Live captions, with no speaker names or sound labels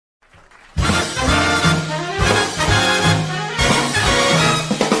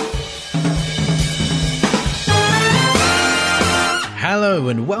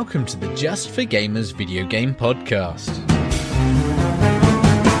and welcome to the Just for Gamers video game podcast.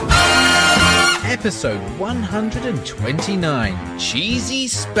 Episode 129, Cheesy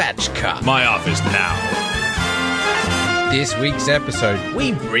Spatchcock. My office now. This week's episode,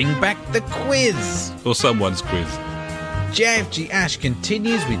 we bring back the quiz. Or someone's quiz. JfG Ash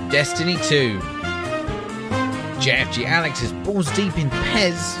continues with Destiny 2. JfG Alex is balls deep in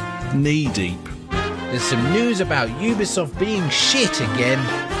Pez. Knee deep. There's some news about Ubisoft being shit again.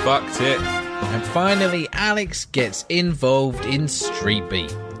 Fucked it. And finally, Alex gets involved in Street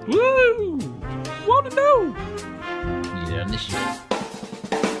Beat. Woo! Wanna know? Yeah, on the show.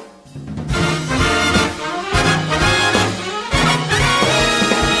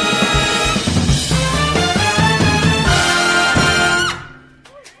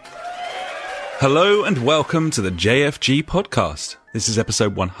 Hello and welcome to the JfG podcast. This is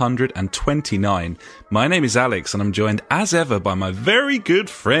episode 129. My name is Alex and I'm joined as ever by my very good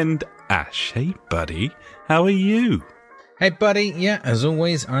friend Ash. Hey buddy, how are you? Hey buddy, yeah, as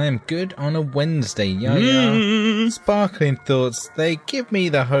always, I am good on a Wednesday. Yeah. Sparkling thoughts, they give me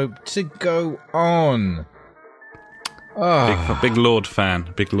the hope to go on. Oh, Big Lord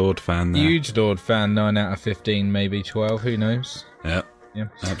fan there. huge Lord fan, 9 out of 15, maybe 12, who knows? Yeah,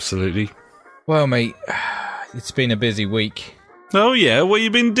 absolutely. Well, mate, it's been a busy week. Oh yeah, what you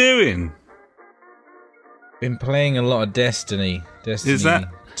been doing? Been playing a lot of Destiny. Is that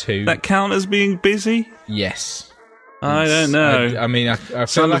 2. That count as being busy? Yes. I don't know. I mean, I feel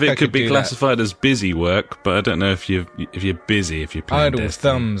Some like of I it could be do classified as busy work, but I don't know if you're busy if you're playing idle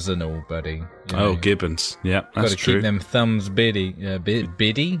Destiny. thumbs and all, buddy. You Oh, know. Gibbons. Yeah, Got that's to true. keep them thumbs biddy.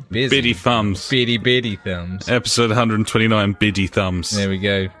 Biddy? Busy. Biddy thumbs. Biddy thumbs. Episode 129, Biddy thumbs. There we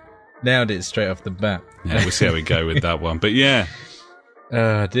go. Nailed it straight off the bat. Yeah, we'll see how we go with that one. But yeah,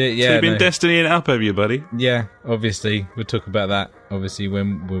 Yeah, so you've been Destinying it up, have you, buddy? yeah, obviously. We'll talk about that, obviously,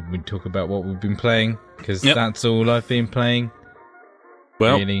 when we talk about what we've been playing, because Yep. that's all I've been playing.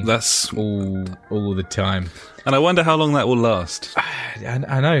 Well, Really? that's... All the time. And I wonder how long that will last.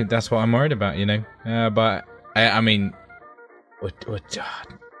 I know, that's what I'm worried about, you know. But, I mean...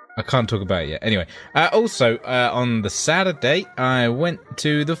 I can't talk about it yet. Anyway, also, on the Saturday, I went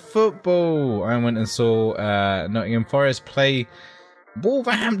to the football. I went and saw Nottingham Forest play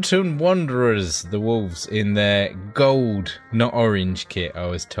Wolverhampton Wanderers, the Wolves, in their gold, not orange kit, I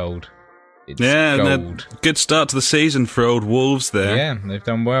was told. It's gold. Good start to the season for old Wolves there. Yeah, they've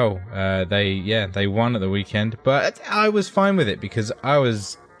done well. They won at the weekend, but I was fine with it because I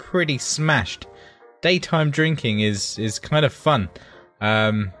was pretty smashed. Daytime drinking is kind of fun.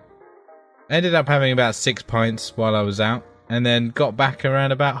 Ended up having about 6 pints while I was out, and then got back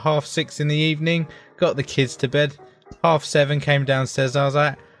around about 6:30 in the evening, got the kids to bed. 7:30 came downstairs. I was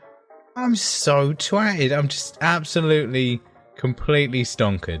like, I'm so twatted. I'm just absolutely, completely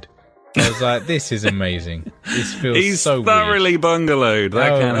stonkered. I was like, this is amazing. This feels He's so thoroughly bungalowed.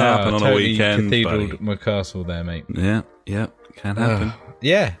 That can't happen on a totally weekend, cathedraled buddy. my castle there, mate. Yeah, can happen.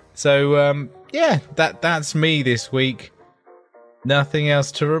 Yeah. So, that's me this week. Nothing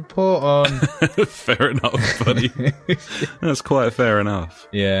else to report on. Fair enough, buddy. That's quite fair enough.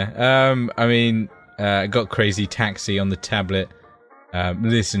 Yeah. I mean, got Crazy Taxi on the tablet.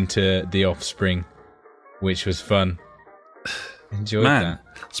 Listened to The Offspring, which was fun. Enjoyed that.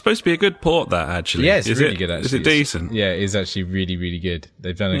 It's supposed to be a good port, that, actually. Yeah, it's really good, actually. Is it decent? Yeah, it is actually really, really good.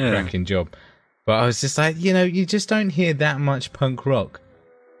 They've done a cracking job. But I was just like, you just don't hear that much punk rock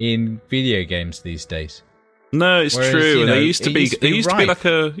in video games these days. No, it's Whereas, true. you know, There used to be rife. like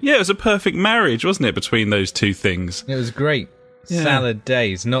it was a perfect marriage, wasn't it, between those two things? It was great. Yeah. Salad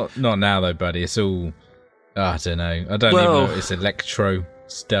days. Not now though, buddy. It's all I don't know. I don't even know. It's electro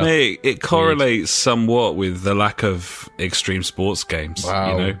stuff. It correlates somewhat with the lack of extreme sports games.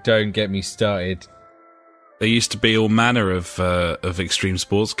 Wow! You know? Don't get me started. There used to be all manner of extreme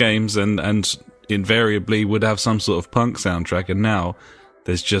sports games, and invariably would have some sort of punk soundtrack. And now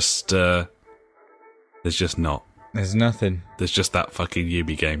there's just not. There's nothing. There's just that fucking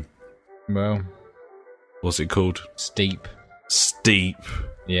Ubi game. Well, What's it called? Steep.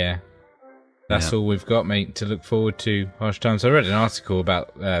 Yeah. That's all we've got, mate, to look forward to. Harsh times. I read an article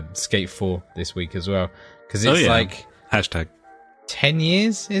about Skate 4 this week as well. Because it's like... Hashtag. 10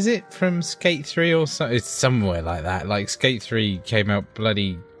 years, is it, from Skate 3 or so? It's somewhere like that. Like, Skate 3 came out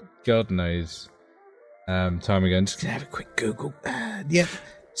bloody God knows time ago. I'm just going to have a quick Google. Yeah.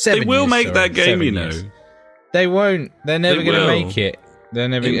 7 They will years, make sorry. that game, 7 you know. years. They won't. They're never going to make it. They're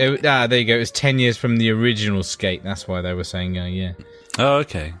never... there you go. It was 10 years from the original Skate. That's why they were saying, yeah. Oh,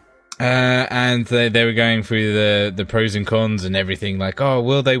 okay. And they were going through the pros and cons and everything, like, oh,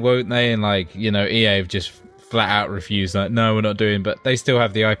 will they, won't they? And, like, you know, EA have just flat out refused. Like, no, we're not doing. But they still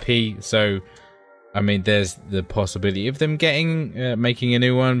have the IP, so I mean, there's the possibility of them making a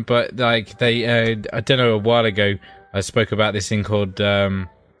new one. But like they, I don't know. A while ago, I spoke about this thing called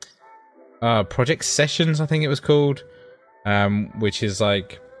Project Sessions, I think it was called, which is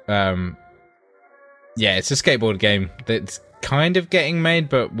like, it's a skateboard game that's kind of getting made,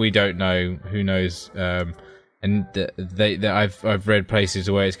 but we don't know. Who knows? And I've read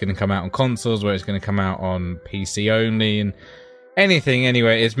places where it's going to come out on consoles, where it's going to come out on PC only, and anything.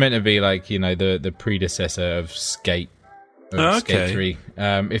 Anyway, it's meant to be like, the predecessor of Skate 3,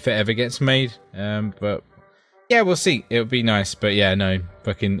 if it ever gets made. But yeah, we'll see. It'll be nice, but yeah, no,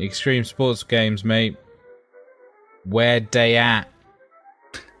 fucking extreme sports games, mate. Where they at?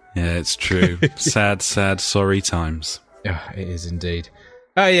 Yeah, it's true. Sad, sorry times. Oh, it is indeed.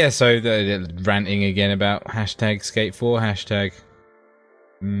 Oh, yeah, so ranting again about #Skate4,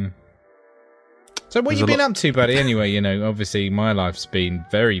 So what you been up to, buddy? Anyway, obviously my life's been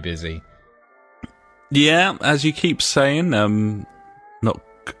very busy. Yeah, as you keep saying, not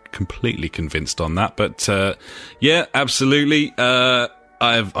completely convinced on that, but yeah, absolutely.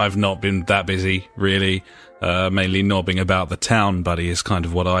 I've not been that busy, really. Mainly knobbing about the town, buddy, is kind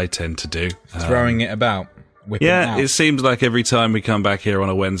of what I tend to do. Throwing it about. Yeah, it seems like every time we come back here on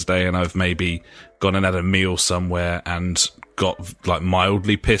a Wednesday and I've maybe gone and had a meal somewhere and got like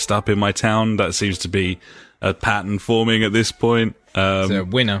mildly pissed up in my town, that seems to be a pattern forming at this point. It's a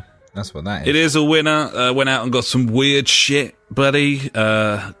winner. That's what that is. It is a winner. Went out and got some weird shit, buddy.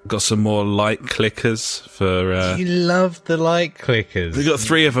 Got some more light clickers for... You love the light clickers. We've got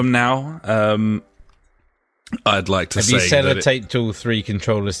 3 of them now. I'd like to say... Have you sellotaped all 3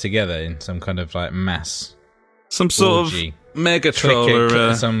 controllers together in some kind of like mass... Some sort orgy. of Megatron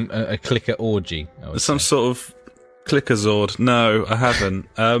or a clicker orgy. Some sort of clickerzord. No, I haven't.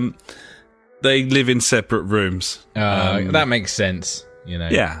 They live in separate rooms. That makes sense.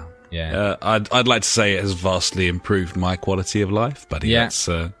 Yeah. I'd like to say it has vastly improved my quality of life, buddy. Yeah. It's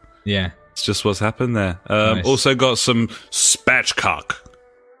just what's happened there. Nice. Also got some Spatchcock.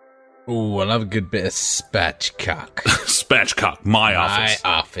 Oh, I love a good bit of Spatchcock. Spatchcock, my office. My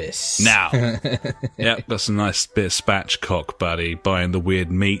office. Now. Yep, that's a nice bit of Spatchcock, buddy. Buying the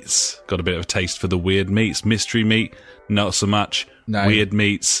weird meats. Got a bit of a taste for the weird meats. Mystery meat, not so much. No. Weird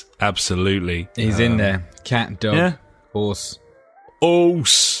meats, absolutely. He's in there. Cat, dog, horse.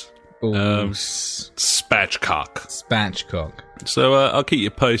 Spatchcock. So I'll keep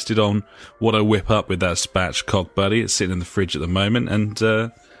you posted on what I whip up with that Spatchcock, buddy. It's sitting in the fridge at the moment,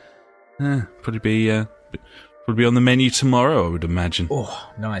 and probably be on the menu tomorrow, I would imagine. Oh,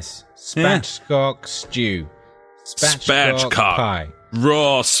 nice. Spatchcock stew. Spatchcock pie.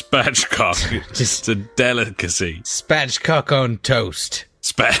 Raw spatchcock. Just a delicacy. Spatchcock on toast.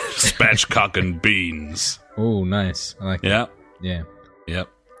 Spatchcock and beans. Oh, nice. I like that. Yeah. Yep.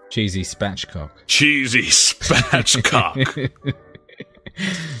 Cheesy spatchcock. Cheesy spatchcock.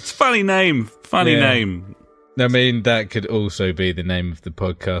 It's a funny name. Name. I mean, that could also be the name of the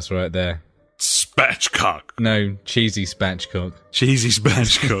podcast right there. Spatchcock. No, cheesy spatchcock. Cheesy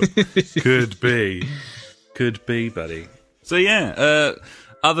spatchcock. Could be, buddy. So yeah,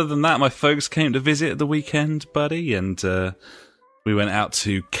 other than that, my folks came to visit at the weekend, buddy, and we went out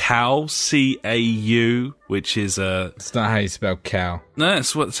to Cau, C-A-U, which is It's not how you spell cow. No,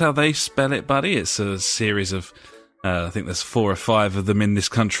 that's how they spell it, buddy. It's a series of, I think there's 4 or 5 of them in this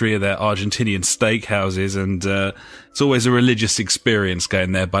country. They're Argentinian steakhouses, and it's always a religious experience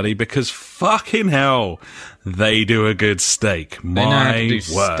going there, buddy, because fucking hell, they do a good steak. My They know how to do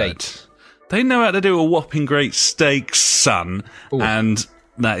word. steak. They know how to do a whopping great steak, son. Ooh. And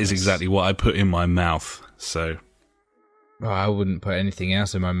that is exactly what I put in my mouth. So, Oh, I wouldn't put anything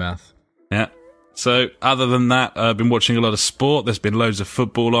else in my mouth. yeah. So, other than that, I've been watching a lot of sport. There's been loads of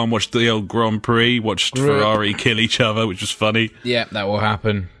football on. Watched the old Grand Prix. Watched Ferrari kill each other, which was funny. Yeah, that will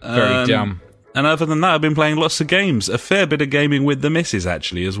happen. Very dumb. And other than that, I've been playing lots of games. A fair bit of gaming with the missus,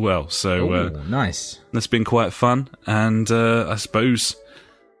 actually, as well. So, Ooh, nice. That's been quite fun. And I suppose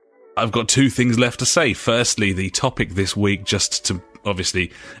I've got 2 things left to say. Firstly, the topic this week, just to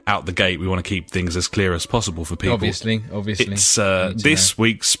obviously out the gate, we want to keep things as clear as possible for people. Obviously. It's this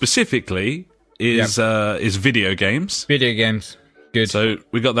week specifically is video games. Video games. Good. So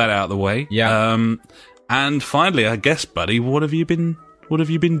we got that out of the way. Yeah. And finally, I guess, buddy, what have you been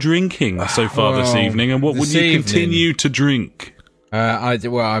drinking so far this evening, and what would you continue to drink?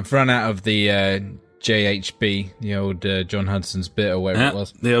 I've run out of the JHB, the old John Hudson's bit or whatever it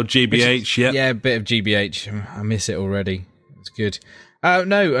was. The old GBH, Yeah, a bit of GBH. I miss it already. It's good. I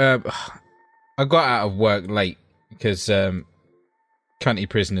got out of work late because cunty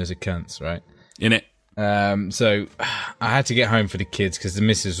prisoners are cunts, right? In it. So I had to get home for the kids because the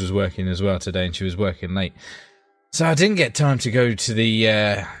missus was working as well today, and she was working late. So I didn't get time to go to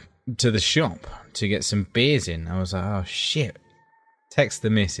the shop to get some beers in. I was like, oh shit. Text the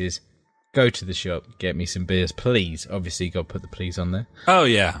missus, go to the shop, get me some beers, please. Obviously, got to put the please on there. Oh,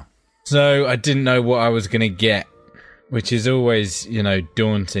 yeah. So I didn't know what I was going to get, which is always,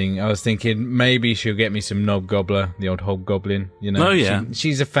 daunting. I was thinking maybe she'll get me some Knob Gobbler, the old Hobgoblin. Oh, yeah.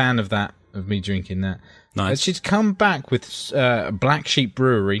 She's a fan of that, of me drinking that. Nice. She's come back with Black Sheep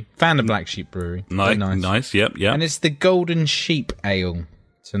Brewery. Fan of Black Sheep Brewery. Nice. Yep. And it's the Golden Sheep Ale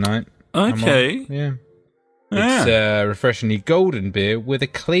tonight. Okay. Yeah. It's a refreshingly golden beer with a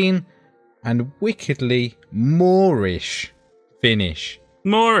clean and wickedly Moorish finish.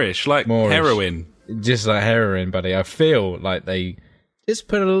 Moorish, like heroin. Just like heroin, buddy. I feel like they just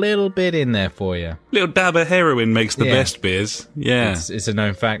put a little bit in there for you. Little dab of heroin makes the best beers. Yeah. It's a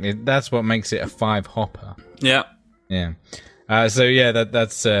known fact. That's what makes it a 5-hopper. Yeah. Yeah. So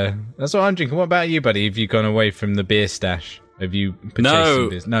that's what I'm drinking. What about you, buddy? Have you gone away from the beer stash? Have you purchased some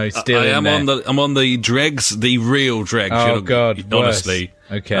beers? No, still I'm on the dregs, the real dregs. Oh God, honestly.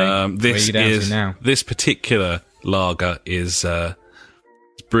 Worse. Okay. This particular lager is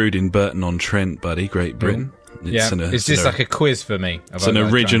brewed in Burton-on-Trent, buddy, Great Britain. It's just like a quiz for me. It's an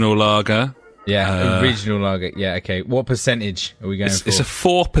original lager. Yeah, original lager. Yeah, okay. What percentage are we going for? It's a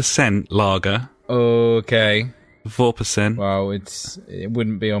 4% lager. Okay. 4%. Well, it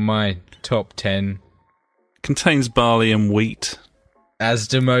wouldn't be on my top 10. Contains barley and wheat. As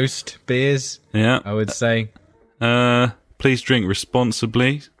do most beers, I would say. Please drink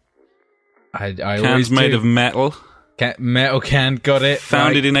responsibly. I Cans made of metal. Metal can, got it.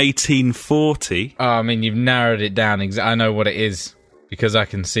 Founded in 1840. Oh, I mean, you've narrowed it down. I know what it is, because I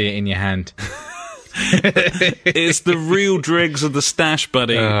can see it in your hand. It's the real dregs of the stash,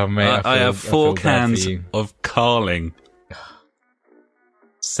 buddy. Oh, mate, I have 4 cans of Carling.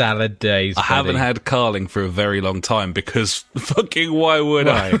 Salad days, buddy. I haven't had Carling for a very long time because fucking why would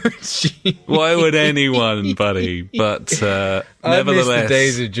I? Why would anyone, buddy? But nevertheless, I miss the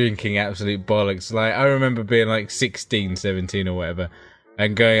days of drinking absolute bollocks. Like, I remember being like 16, 17 or whatever,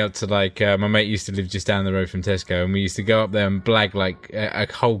 and going up to like my mate used to live just down the road from Tesco, and we used to go up there and blag like a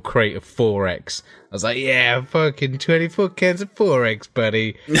whole crate of 4X. I was like, yeah, fucking 24 cans of 4X,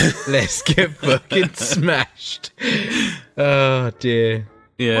 buddy. Let's get fucking smashed. Oh dear.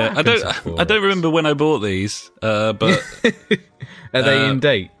 Yeah, I don't remember when I bought these, but are they in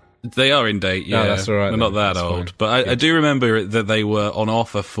date? They are in date. Yeah, that's all right. They're not that old, fine. but I do remember that they were on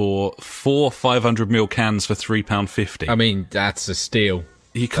offer for 4 500ml cans for £3.50. I mean, that's a steal.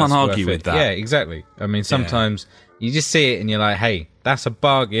 You can't argue with that. Yeah, exactly. I mean, sometimes you just see it and you're like, "Hey, that's a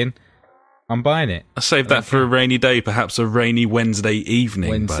bargain. I'm buying it." I saved that for a rainy day, perhaps a rainy Wednesday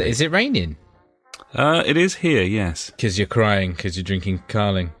evening. Buddy. Is it raining? It is here, yes. Because you're crying because you're drinking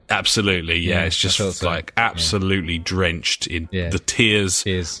Carling. Absolutely, yeah. It's just like absolutely drenched in the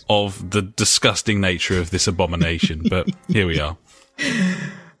tears of the disgusting nature of this abomination. But here we are.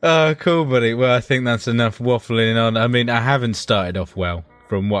 Oh, cool, buddy. Well, I think that's enough waffling on. I mean, I haven't started off well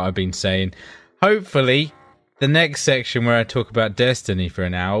from what I've been saying. Hopefully, the next section where I talk about Destiny for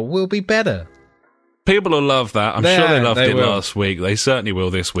an hour will be better. People will love that. I'm sure they loved it last week. They certainly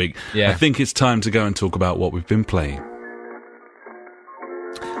will this week. Yeah. I think it's time to go and talk about what we've been playing.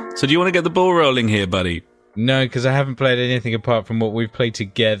 So do you want to get the ball rolling here, buddy? No, because I haven't played anything apart from what we've played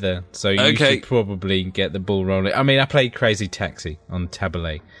together. So you should probably get the ball rolling. I mean, I played Crazy Taxi on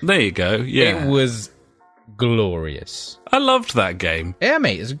Tablet. There you go. Yeah. It was glorious. I loved that game. Yeah,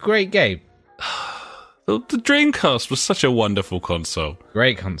 mate. It's a great game. The Dreamcast was such a wonderful console.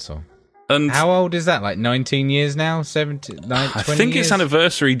 Great console. And how old is that? Like 19 years now? 17, 20 I think years? its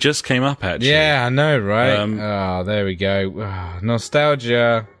anniversary just came up, actually. Yeah, I know, right? There we go.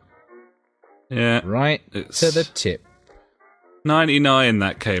 Nostalgia. Yeah. Right to the tip. 99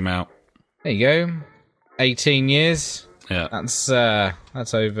 that came out. There you go. 18 years. Yeah.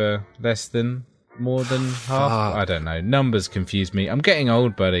 That's over more than half. I don't know. Numbers confuse me. I'm getting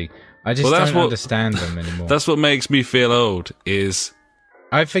old, buddy. I just don't understand them anymore. That's what makes me feel old, is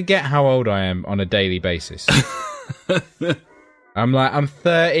I forget how old I am on a daily basis. I'm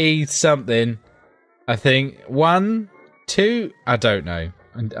 30 something. I think 1, 2. I don't know.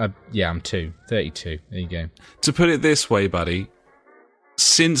 I'm 32. There you go. To put it this way, buddy,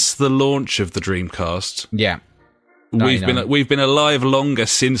 since the launch of the Dreamcast, we've been alive longer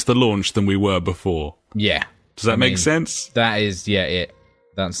since the launch than we were before. Yeah. Does that make sense? That is, it.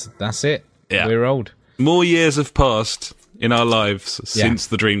 That's it. Yeah. We're old. More years have passed in our lives since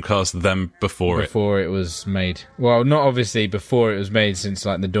the Dreamcast than before it. Before it was made. Well, not obviously before it was made, since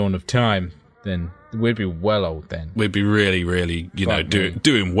like the dawn of time. Then we'd be well old then. We'd be really, really,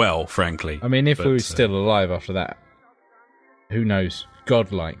 doing well, frankly. I mean, if we were still alive after that, who knows?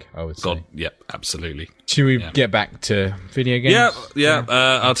 Godlike, I would say. Yep, absolutely. Should we get back to video games? Yeah.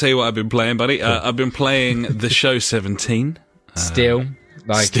 I'll tell you what I've been playing, buddy. Cool. I've been playing The Show 17. Still.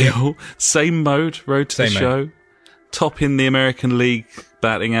 Same mode, road to the show. Top in the American League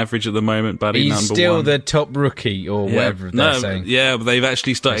batting average at the moment, buddy. He's number still one. the top rookie or whatever they're saying. Yeah, but they've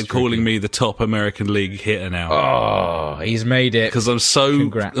actually started calling me the top American League hitter now. Oh, he's made it. Because I'm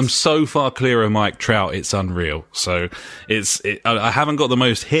so far clear of Mike Trout, it's unreal. So I haven't got the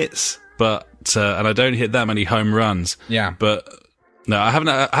most hits, but and I don't hit that many home runs. Yeah, but no, I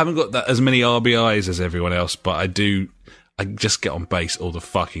haven't got that as many RBIs as everyone else, but I do. I just get on base all the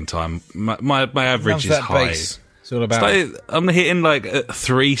fucking time. My average is high. Base. It's all about. I'm hitting like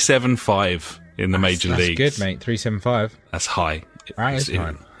 375 in the major leagues. That's good, mate. 375. That's high. That is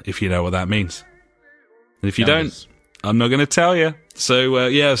high. If you know what that means. And if you don't, I'm not going to tell you.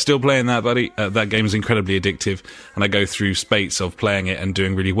 So, still playing that, buddy. That game is incredibly addictive. And I go through spates of playing it and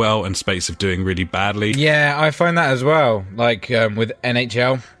doing really well and spates of doing really badly. Yeah, I find that as well. Like, with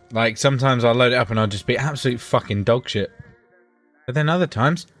NHL. Like, sometimes I'll load it up and I'll just be absolute fucking dog shit. But then other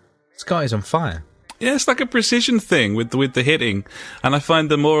times, Sky is on fire. Yeah, it's like a precision thing with the hitting, and I find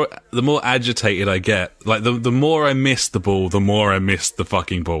the more agitated I get, like the more I miss the ball, the more I miss the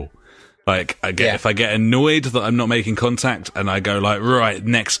fucking ball. Like if I get annoyed that I'm not making contact, and I go like, right,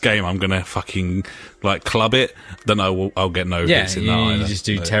 next game I'm gonna fucking like club it, then I'll get no hits in that either. You just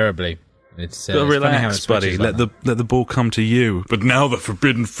do terribly. It's relax, buddy. Let the ball come to you. But now the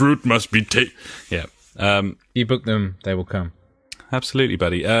forbidden fruit must be you book them, they will come. Absolutely,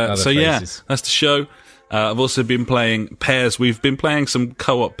 buddy. That's the show. I've also been playing pairs. We've been playing some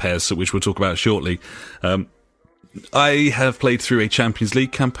co-op pairs, which we'll talk about shortly. I have played through a Champions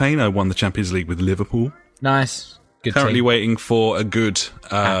League campaign. I won the Champions League with Liverpool. Nice. Good Currently team. waiting for a good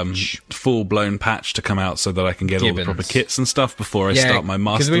full-blown patch to come out so that I can get all the proper kits and stuff before I start my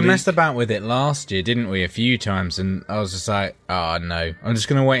Master League. Because we messed about with it last year, didn't we? A few times, and I was just like, oh, no. I'm just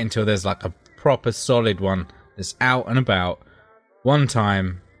going to wait until there's like a proper solid one that's out and about. One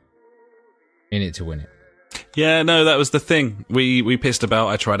time, in it to win it. Yeah, no, that was the thing. We pissed about.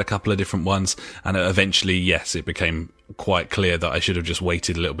 I tried a couple of different ones, and eventually, yes, it became quite clear that I should have just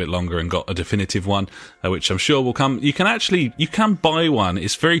waited a little bit longer and got a definitive one, which I'm sure will come. You can buy one.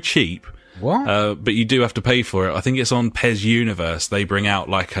 It's very cheap. What? But you do have to pay for it. I think it's on PES Universe. They bring out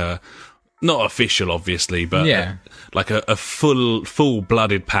like not official, obviously, but like a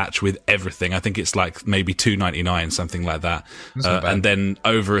full-blooded patch with everything. I think it's like maybe $2.99, something like that. And then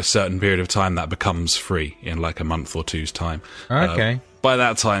over a certain period of time, that becomes free in like a month or two's time. Okay. By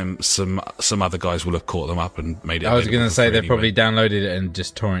that time, some other guys will have caught them up and made it. I was going to say they've probably downloaded it and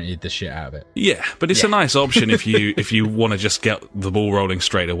just torrented the shit out of it. Yeah, but it's a nice option if you want to just get the ball rolling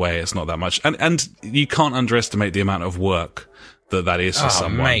straight away. It's not that much, and you can't underestimate the amount of work that is for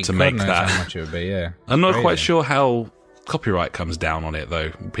someone to make that. How much it would be, yeah. I'm not quite sure how copyright comes down on it,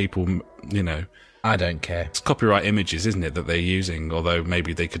 though. People, I don't care. It's copyright images, isn't it, that they're using? Although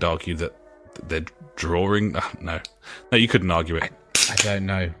maybe they could argue that they're drawing. No, you couldn't argue it. I don't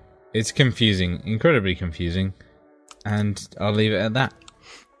know. It's confusing, incredibly confusing, and I'll leave it at that.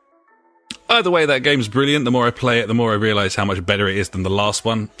 Either way, that game's brilliant. The more I play it, the more I realise how much better it is than the last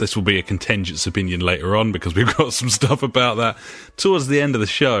one. This will be a contentious opinion later on because we've got some stuff about that towards the end of the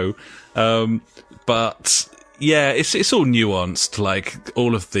show. But yeah, it's all nuanced. Like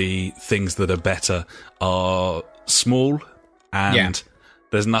all of the things that are better are small, and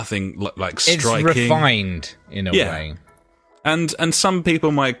there's nothing like striking. It's refined in a way. And some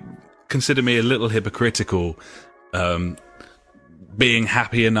people might consider me a little hypocritical, being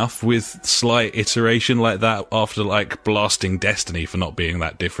happy enough with slight iteration like that after like blasting Destiny for not being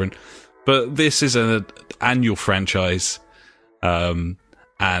that different. But this is an annual franchise, and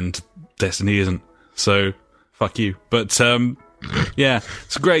Destiny isn't. So fuck you. But yeah,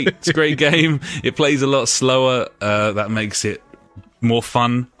 it's great. It's a great game. It plays a lot slower. That makes it more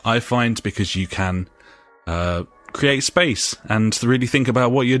fun, I find, because you can create space and really think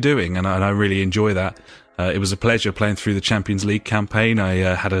about what you're doing, and I really enjoy that. It was a pleasure playing through the Champions League campaign. I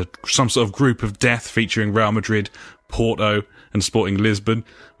had some sort of group of death featuring Real Madrid, Porto, and Sporting Lisbon,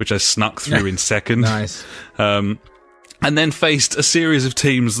 which I snuck through in second. Nice. And then faced a series of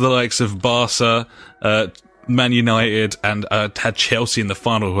teams, the likes of Barca, Man United, and had Chelsea in the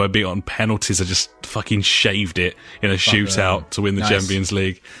final, who I beat on penalties. I just fucking shaved it in a shootout to win the Champions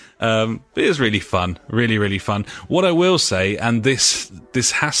League. It was really fun. Really, really fun. What I will say, and this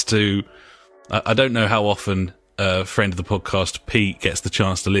has to... I don't know how often friend of the podcast, Pete, gets the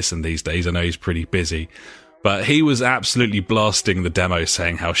chance to listen these days. I know he's pretty busy. But he was absolutely blasting the demo,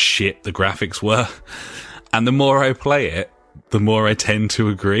 saying how shit the graphics were. And the more I play it, the more I tend to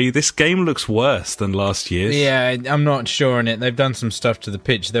agree. This game looks worse than last year's. Yeah, I'm not sure on it. They've done some stuff to the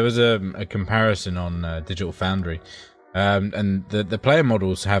pitch. There was a comparison on Digital Foundry. And the player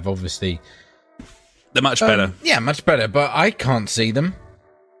models have obviously... They're much better. Yeah, much better. But I can't see them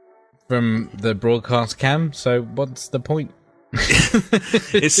from the broadcast cam. So what's the point?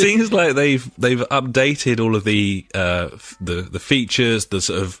 It seems like they've updated all of the features, the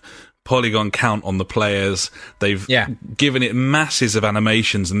sort of polygon count on the players. They've given it masses of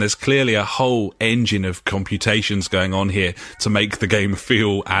animations, and there's clearly a whole engine of computations going on here to make the game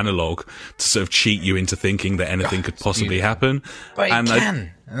feel analog, to sort of cheat you into thinking that anything could possibly happen. But it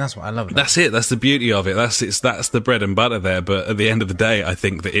can, and that's what I love. That's it. That's the beauty of it. That's the bread and butter there. But at the end of the day, I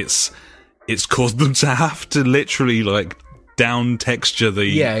think that it's caused them to have to literally like down texture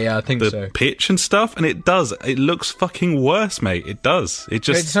the pitch and stuff, and it looks fucking worse, mate.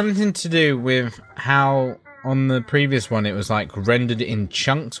 It's something to do with how on the previous one it was like rendered in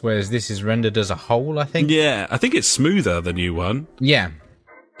chunks, whereas this is rendered as a whole, I think. Yeah, I think it's smoother, the new one. Yeah.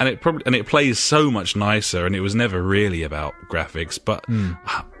 And it plays so much nicer, and it was never really about graphics. But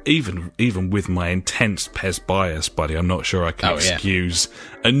even with my intense PES bias, buddy, I'm not sure I can excuse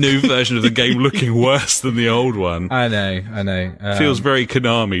a new version of the game looking worse than the old one. I know. Feels very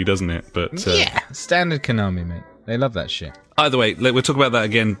Konami, doesn't it? But standard Konami, mate. They love that shit. Either way, we'll talk about that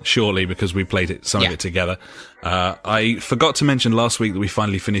again shortly because we played some of it together. I forgot to mention last week that we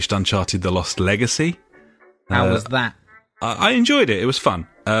finally finished Uncharted: The Lost Legacy. How was that? I enjoyed it. It was fun.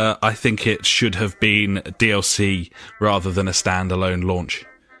 I think it should have been DLC rather than a standalone launch.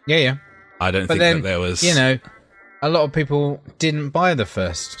 Yeah. I don't think that there was... You know, a lot of people didn't buy the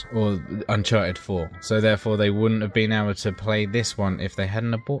first or Uncharted 4, so therefore they wouldn't have been able to play this one if they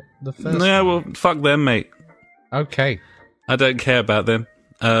hadn't have bought the first one. Yeah, well, fuck them, mate. Okay. I don't care about them.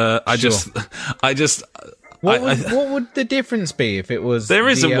 What would the difference be if it was There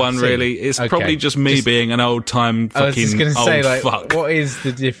isn't DLC? one, really. It's probably just me being an old-time fucking old fuck. What is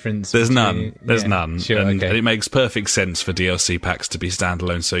the difference? There's none. There's none. Sure, and it makes perfect sense for DLC packs to be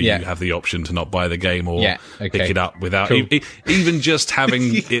standalone, so you have the option to not buy the game or pick it up without... even just having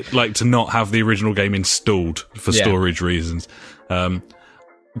it, like, to not have the original game installed for storage reasons.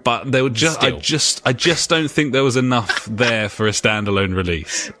 But there were I just don't think there was enough there for a standalone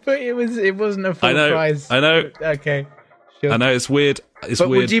release. But it wasn't a full price. I know. Okay. Sure. I know it's weird. But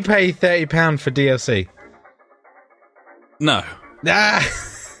would you pay £30 for DLC? No. No,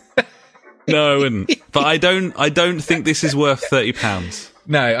 I wouldn't. But I don't think this is worth £30.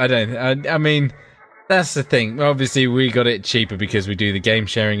 No, I don't. I mean, that's the thing. Obviously, we got it cheaper because we do the game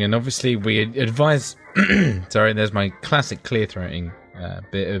sharing, and obviously we advise. Sorry, there's my classic clear throating.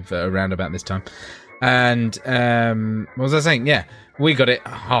 Bit of around about this time, and what was I saying? Yeah, we got it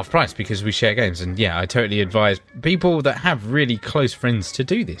half price because we share games, and I totally advise people that have really close friends to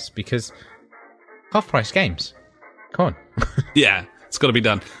do this because half price games. Come on. Yeah, it's got to be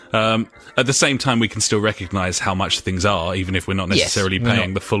done. At the same time, we can still recognise how much things are, even if we're not necessarily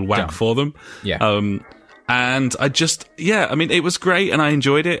paying the full whack for them. Yeah. And I just, I mean, it was great, and I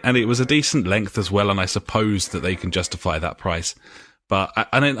enjoyed it, and it was a decent length as well, and I suppose that they can justify that price. But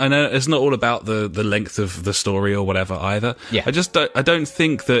I know it's not all about the length of the story or whatever either. Yeah. I don't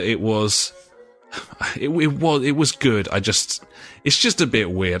think that it was good. It's just a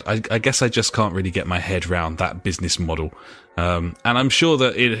bit weird. I guess I just can't really get my head around that business model. And I'm sure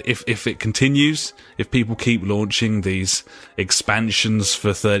that if it continues, if people keep launching these expansions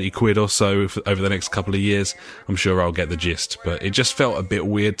for 30 quid or so over the next couple of years, I'm sure I'll get the gist. But it just felt a bit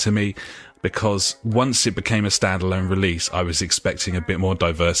weird to me. Because once it became a standalone release, I was expecting a bit more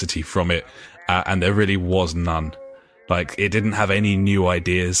diversity from it, and there really was none. Like, it didn't have any new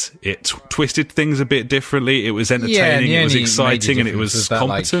ideas. It twisted things a bit differently. It was entertaining, it was exciting, and it was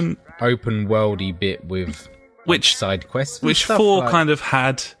competent. That, like, open worldy bit with side quests, which 4 kind of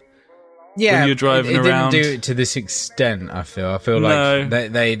had. Yeah, when you're driving around. It didn't do it to this extent. I feel like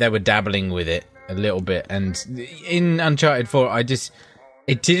they were dabbling with it a little bit, and in Uncharted 4,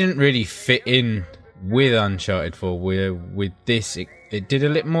 it didn't really fit in with Uncharted 4. With this, it did a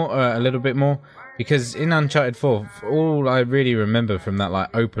little bit more, because in Uncharted 4, all I really remember from that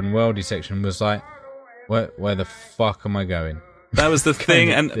like open worldy section was like, where the fuck am I going? That was the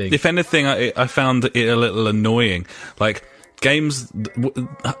thing, and if anything, I found it a little annoying. Like, games,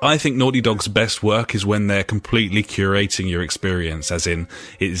 I think Naughty Dog's best work is when they're completely curating your experience, as in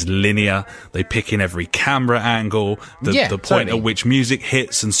it is linear. They pick in every camera angle, the point totally. at which music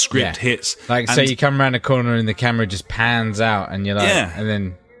hits and script hits. Like, so you come around a corner and the camera just pans out, and you're like, and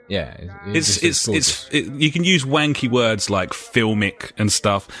then you can use wanky words like filmic and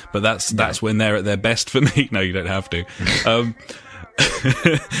stuff, but that's when they're at their best for me. No, you don't have to.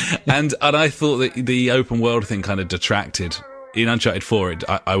 and I thought that the open world thing kind of detracted. In Uncharted 4,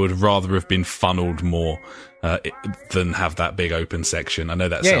 I would rather have been funneled more than have that big open section. I know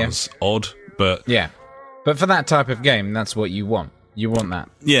that sounds odd, but... Yeah, but for that type of game, that's what you want. You want that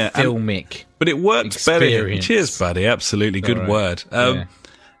filmic but it worked experience. Better here. Cheers, buddy. Absolutely. Good word.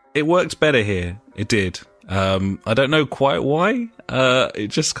 It worked better here. It did. I don't know quite why. It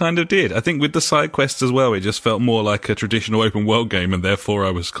just kind of did. I think with the side quests as well, it just felt more like a traditional open world game, and therefore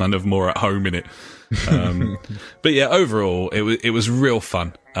I was kind of more at home in it. But yeah, overall, it was real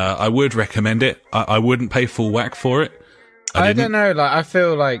fun. I would recommend it. I wouldn't pay full whack for it. I don't know. Like, I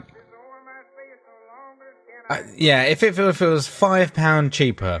feel like, if it was £5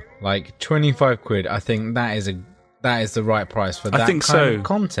 cheaper, like 25 quid, I think that is the right price for that kind of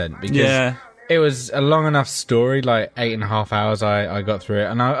content, because it was a long enough story, like 8.5 hours I got through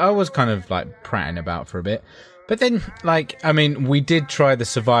it, and I was kind of like prattling about for a bit. But then, like, I mean, we did try the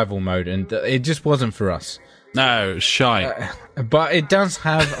survival mode, and it just wasn't for us. No, shite. But it does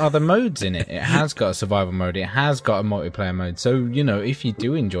have other modes in it. It has got a survival mode. It has got a multiplayer mode. So, you know, if you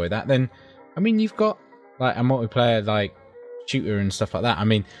do enjoy that, then, I mean, you've got, like, a multiplayer, like, shooter and stuff like that. I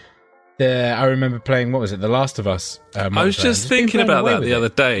mean, I remember playing, what was it, The Last of Us. I was just thinking about that the other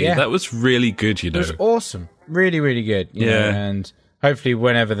day. Yeah. That was really good, you know. It was awesome. Really, really good. You know, and hopefully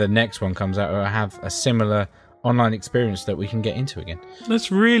whenever the next one comes out, it'll have a similar online experience that we can get into again.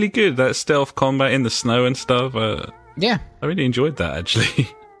 That's really good. That stealth combat in the snow and stuff. I really enjoyed that, actually.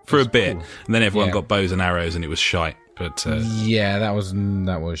 For a bit. Cool. And then everyone got bows and arrows and it was shite. But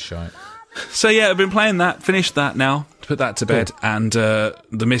that was shite. So yeah, I've been playing that, finished that now, put that to bed, and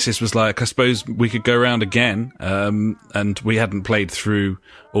the missus was like, I suppose we could go around again, and we hadn't played through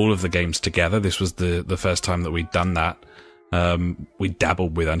all of the games together. This was the first time that we'd done that. We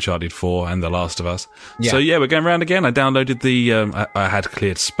dabbled with Uncharted 4 and The Last of Us. So yeah, we're going around again. I downloaded I had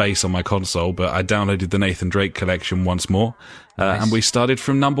cleared space on my console, but I downloaded the Nathan Drake collection once more. Nice. And we started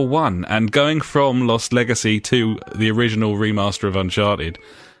from number 1, and going from Lost Legacy to the original remaster of Uncharted,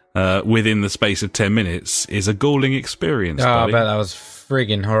 within the space of 10 minutes is a galling experience. I bet that was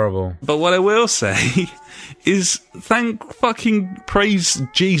friggin' horrible. But what I will say is praise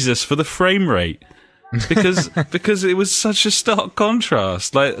Jesus for the frame rate. because it was such a stark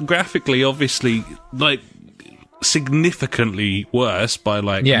contrast. Like, graphically, obviously, like, significantly worse by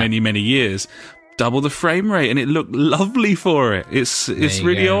many years. Double the frame rate, and it looked lovely for it. It's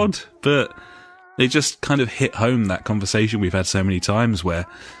really odd, but they just kind of hit home that conversation we've had so many times where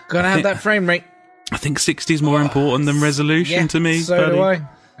gotta have that frame rate. I think 60 is more important than resolution to me. So buddy. Do I.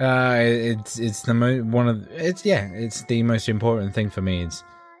 It's the most important thing for me. It's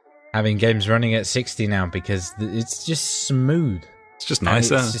having games running at 60 now, because it's just smooth. It's just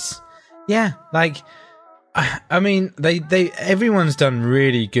nicer. I mean, everyone's done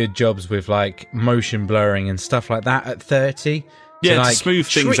really good jobs with like motion blurring and stuff like that at 30. To smooth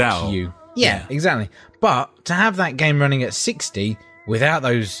things out. Yeah, exactly. But to have that game running at 60 without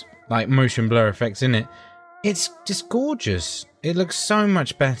those like motion blur effects in it, it's just gorgeous. It looks so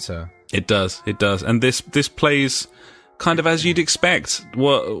much better. It does. And this plays kind of as you'd expect.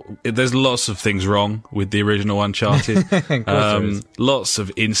 There's lots of things wrong with the original Uncharted. Lots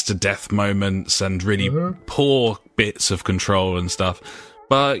of insta-death moments and really poor bits of control and stuff.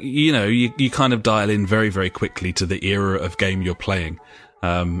 But, you know, you kind of dial in very, very quickly to the era of game you're playing.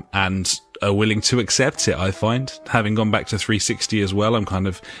 And are willing to accept it, I find. Having gone back to 360 as well, I'm kind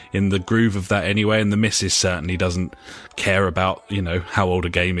of in the groove of that anyway, and the missus certainly doesn't care about, you know, how old a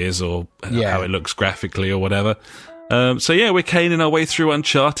game is or how it looks graphically or whatever. So yeah, we're caning our way through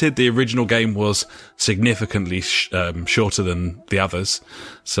Uncharted. The original game was significantly shorter than the others.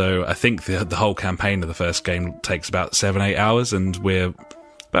 So I think the whole campaign of the first game takes about 7-8 hours, and we're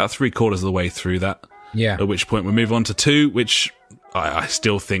about 3/4 of the way through that. Yeah. At which point we move on to 2, which I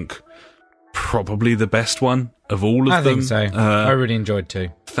still think probably the best one of all of them. I think so. I really enjoyed 2.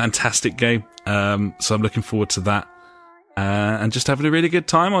 Fantastic game. So I'm looking forward to that. And just having a really good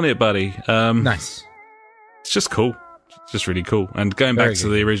time on it, buddy. Nice. It's just cool. It's just really cool. And going back to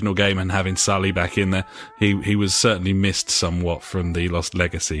the original game and having Sully back in there, he was certainly missed somewhat from the Lost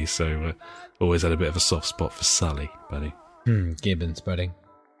Legacy, so always had a bit of a soft spot for Sully, buddy. Gibbons, buddy.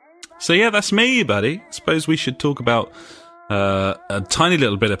 So yeah, that's me, buddy. Suppose we should talk about a tiny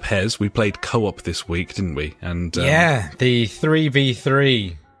little bit of Pez. We played co-op this week, didn't we? And the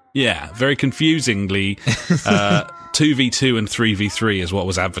 3v3. Yeah, very confusingly, 2v2 and 3v3 is what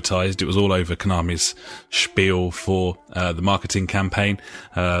was advertised. It was all over Konami's spiel for the marketing campaign.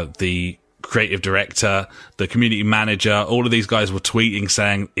 The creative director, the community manager, all of these guys were tweeting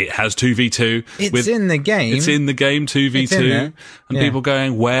saying it has 2v2. It's in the game. It's in the game, 2v2. And people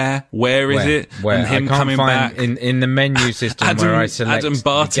going, where is it? Where? And him coming back. In the menu system where I select Adam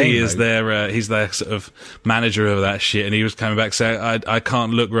Barty is there. He's their sort of manager of that shit. And he was coming back saying, I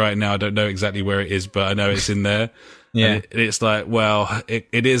can't look right now. I don't know exactly where it is, but I know it's in there. Yeah. And it's like, well,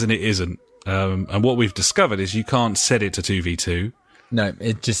 it is and it isn't. And what we've discovered is you can't set it to 2v2. No,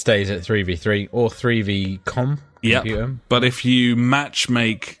 it just stays at 3v3 or 3v com. Yeah, but if you match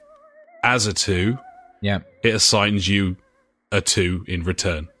make as a 2, it assigns you a 2 in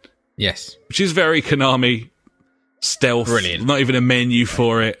return. Yes. Which is very Konami stealth. Brilliant. Not even a menu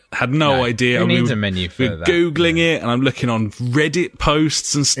for it. Had no idea. Who needs a menu for that? Googling it, and I'm looking on Reddit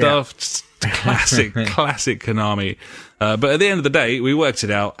posts and stuff. Just classic Konami. But at the end of the day, we worked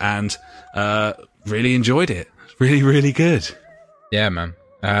it out and really enjoyed it. Really, really good. Yeah, man.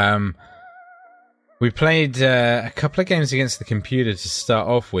 We played a couple of games against the computer to start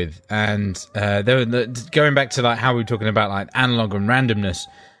off with, and going back to like how we were talking about like analog and randomness,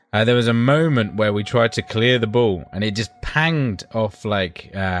 there was a moment where we tried to clear the ball, and it just panged off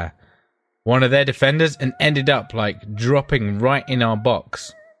like one of their defenders and ended up like dropping right in our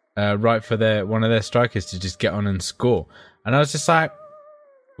box, right for one of their strikers to just get on and score. And I was just like,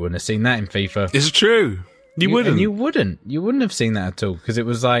 wouldn't have seen that in FIFA. It's true. You wouldn't have seen that at all, because it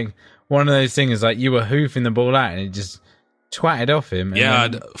was like one of those things like you were hoofing the ball out and it just twatted off him.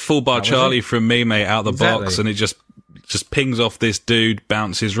 And full bar Charlie from me, mate, out the box, and it just pings off this dude,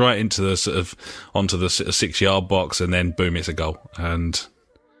 bounces right into the onto the 6-yard box, and then boom, it's a goal. And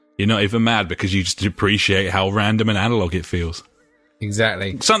you're not even mad because you just appreciate how random and analog it feels.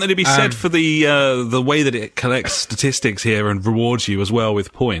 Exactly. Something to be said for the way that it collects statistics here and rewards you as well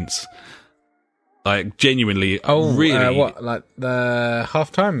with points. Like, genuinely, really... what, like the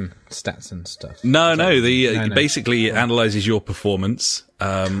half-time stats and stuff? No. Basically, it analyses your performance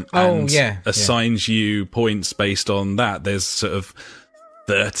and assigns you points based on that. There's sort of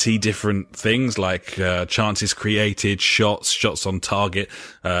 30 different things, like chances created, shots on target,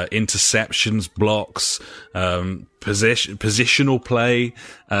 interceptions, blocks, positional play,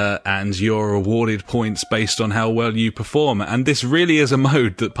 and you're awarded points based on how well you perform. And this really is a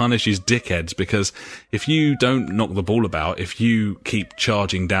mode that punishes dickheads, because if you don't knock the ball about, if you keep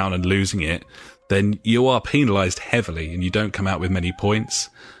charging down and losing it, then you are penalised heavily and you don't come out with many points.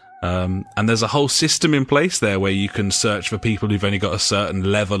 And there's a whole system in place there where you can search for people who've only got a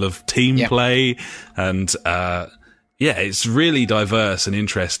certain level of team play. And, it's really diverse and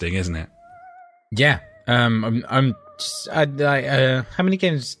interesting, isn't it? Yeah. How many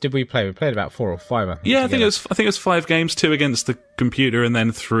games did we play? We played about 4 or 5, I think. Yeah, I think it was 5 games, 2 against the computer and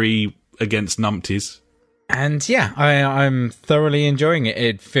then 3 against numpties. And yeah, I'm thoroughly enjoying it.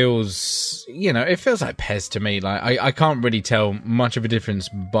 It feels, it feels like PES to me. Like I can't really tell much of a difference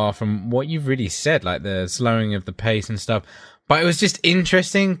bar from what you've really said, like the slowing of the pace and stuff. But it was just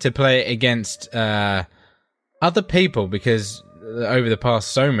interesting to play it against other people, because over the past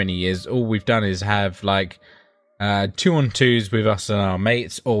so many years, all we've done is have like 2-on-2s with us and our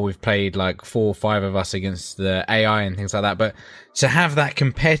mates, or we've played like 4 or 5 of us against the AI and things like that. But to have that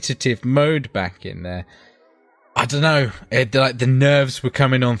competitive mode back in there, I don't know. Like the nerves were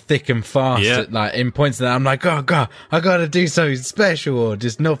coming on thick and fast. Like in points that I'm like, oh god, I gotta do something special or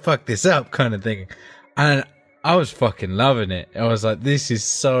just not fuck this up, kind of thing. And I was fucking loving it. I was like, this is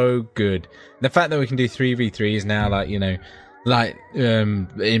so good. The fact that we can do 3v3s now, like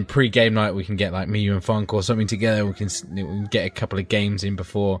in pre-game night, we can get like me, you, and Funk or something together. We can get a couple of games in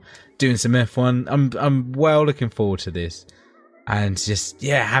before doing some F1. I'm well looking forward to this, and just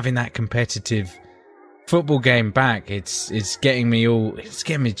having that competitive football game back. It's getting me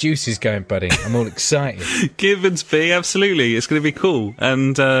juices going, buddy. I'm all excited. Give and be, absolutely. It's going to be cool,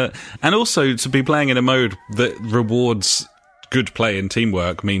 and also to be playing in a mode that rewards good play and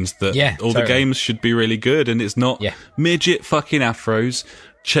teamwork means that the games should be really good, and it's not midget fucking afros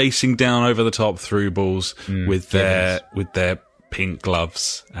chasing down over the top through balls with their pink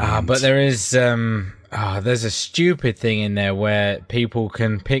gloves. But there is there's a stupid thing in there where people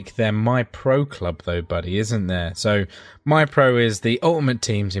can pick their My Pro club, though, buddy, isn't there? So My Pro is the ultimate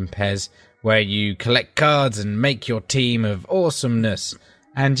teams in PES, where you collect cards and make your team of awesomeness,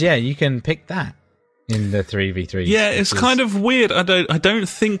 and you can pick that. in the 3v3. Yeah, it's kind of weird. I don't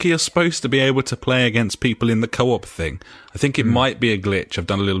think you're supposed to be able to play against people in the co-op thing. I think it might be a glitch. I've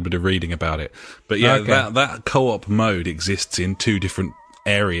done a little bit of reading about it. But yeah, that co-op mode exists in two different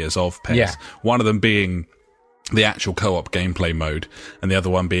areas of PES. Yeah. One of them being the actual co-op gameplay mode, and the other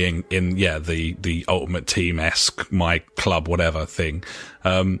one being in, the Ultimate Team-esque, My Club, whatever thing.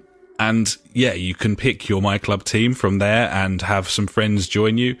 And yeah, you can pick your My Club team from there and have some friends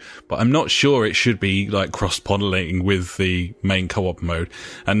join you, but I'm not sure it should be like cross-pollinating with the main co-op mode.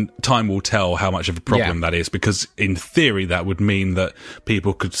 And time will tell how much of a problem that is, because in theory that would mean that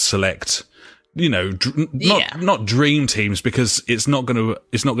people could select, not dream teams, because it's not going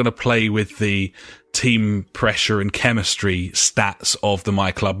to play with the team pressure and chemistry stats of the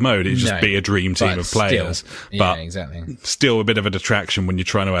My Club mode. It'd just be a dream team of players. But exactly. Still a bit of a detraction when you're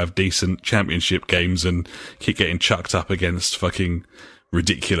trying to have decent championship games and keep getting chucked up against fucking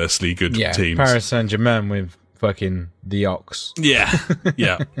ridiculously good teams. Paris Saint-Germain with fucking the Ox. Yeah.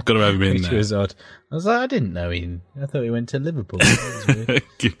 Got to have him in Which there. was odd. I was like, I didn't know I thought he went to Liverpool.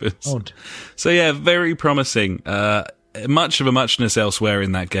 Odd. So yeah, very promising. Much of a muchness elsewhere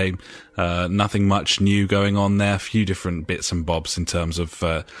in that game. Nothing much new going on there. A few different bits and bobs in terms of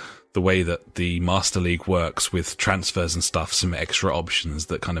the way that the Master League works with transfers and stuff. Some extra options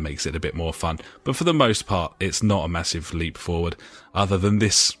that kind of makes it a bit more fun. But for the most part, it's not a massive leap forward, other than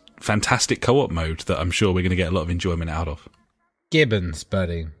this fantastic co-op mode that I'm sure we're going to get a lot of enjoyment out of. Gibbons,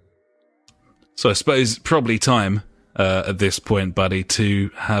 buddy. So I suppose probably time at this point, buddy, to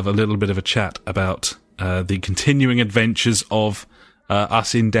have a little bit of a chat about the continuing adventures of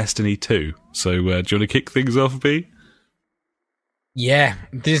us in Destiny 2. So, do you want to kick things off, B? Yeah,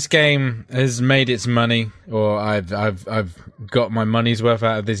 this game has made its money, or I've got my money's worth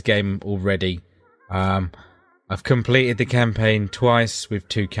out of this game already. I've completed the campaign twice with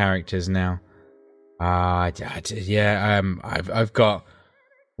 2 characters now. I've got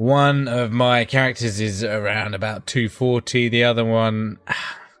one of my characters is around about 240. The other one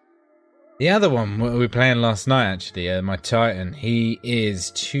we were playing last night, actually, my Titan, he is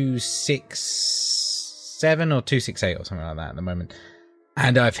 267 or 268 or something like that at the moment.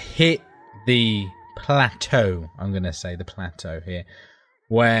 And I've hit the plateau, I'm going to say the plateau here,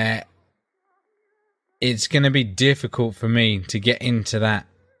 where it's going to be difficult for me to get into that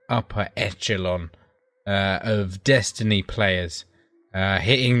upper echelon of Destiny players.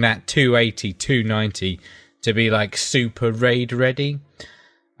 Hitting that 280, 290 to be like super raid ready.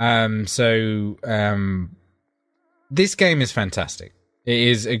 This game is fantastic. It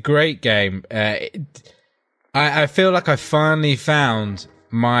is a great game. I feel like I finally found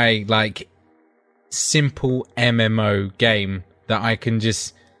my like simple MMO game that I can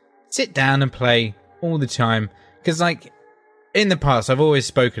just sit down and play all the time. Because like in the past, I've always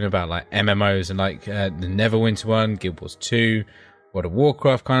spoken about like MMOs and like the Neverwinter one, Guild Wars 2, World of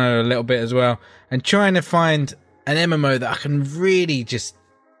Warcraft kind of a little bit as well, and trying to find an MMO that I can really just,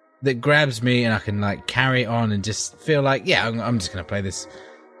 that grabs me and I can like carry it on and just feel like, yeah, I'm just going to play this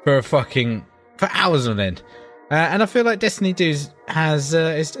for hours on end. And I feel like Destiny 2 has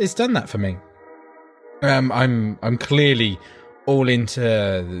it's done that for me. I'm clearly all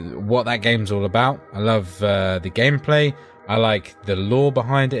into what that game's all about. I love the gameplay. I like the lore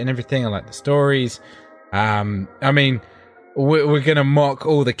behind it and everything. I like the stories. I mean, we're gonna mock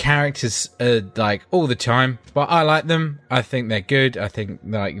all the characters like all the time, but I like them. I think they're good. I think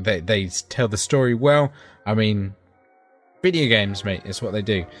like they tell the story well. I mean, video games, mate, it's what they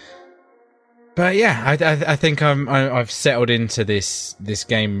do. But yeah, I think I've settled into this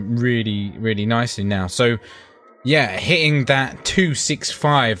game really, really nicely now. So yeah, hitting that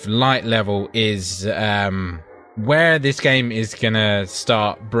 265 light level is where this game is gonna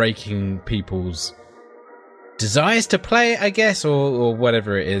start breaking people's desires to play it, I guess, or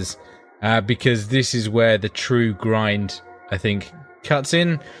whatever it is, because this is where the true grind, I think, cuts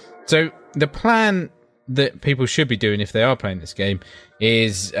in. So the plan that people should be doing if they are playing this game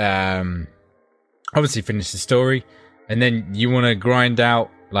is obviously finish the story, and then you want to grind out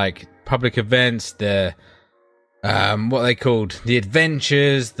like public events, the what are they called, the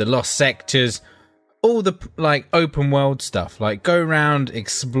adventures, the lost sectors, all the like open world stuff, like go around,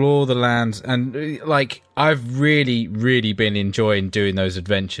 explore the lands, and like I've really, really been enjoying doing those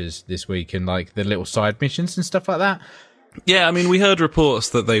adventures this week and like the little side missions and stuff like that. Yeah, I mean, we heard reports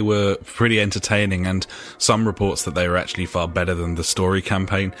that they were pretty entertaining and some reports that they were actually far better than the story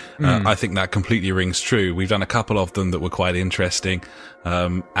campaign. I think that completely rings true. We've done a couple of them that were quite interesting.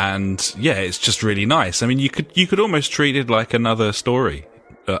 And yeah, it's just really nice. I mean, you could almost treat it like another story.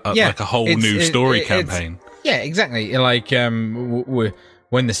 Like a whole new story campaign. Yeah, exactly. Like,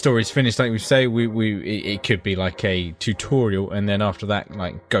 when the story's finished, like we say, it could be like a tutorial, and then after that,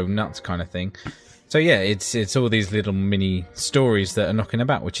 like go nuts kind of thing. So yeah, it's all these little mini stories that are knocking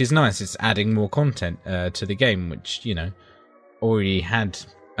about, which is nice. It's adding more content to the game, which, you know, already had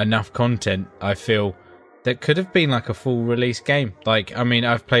enough content, I feel, that could have been like a full release game. Like, I mean,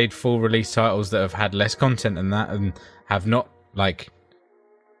 I've played full release titles that have had less content than that and have not like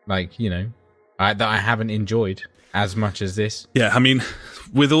you know, that I haven't enjoyed as much as this. Yeah, I mean,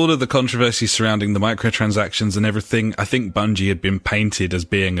 with all of the controversy surrounding the microtransactions and everything, I think Bungie had been painted as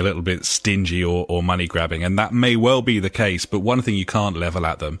being a little bit stingy or money grabbing, and that may well be the case, but one thing you can't level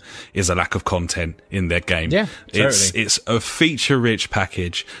at them is a lack of content in their game. Yeah, totally. It's a feature-rich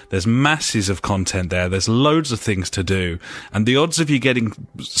package. There's masses of content there. There's loads of things to do, and the odds of you getting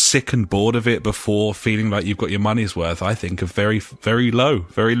sick and bored of it before feeling like you've got your money's worth, I think, are very, very low,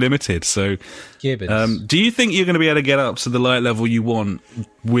 very limited. So, do you think you're going to be able to get up to the light level you want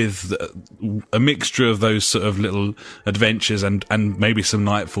with a mixture of those sort of little adventures and maybe some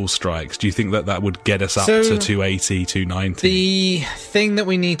nightfall strikes? Do you think that would get us up to 280, 290? The thing that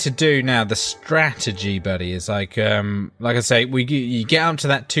we need to do now, the strategy, buddy, is like I say, you get up to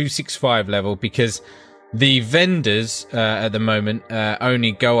that 265 level, because the vendors at the moment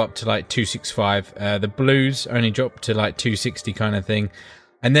only go up to like 265. The blues only drop to like 260 kind of thing.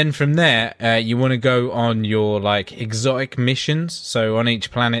 And then from there, you want to go on your like exotic missions. So on each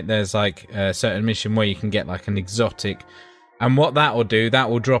planet, there's like a certain mission where you can get like an exotic, and what that will do,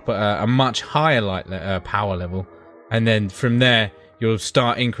 that will drop a much higher power level, and then from there you'll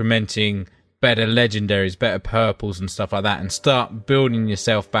start incrementing better legendaries, better purples, and stuff like that, and start building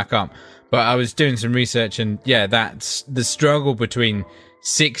yourself back up. But I was doing some research, and yeah, that's the struggle between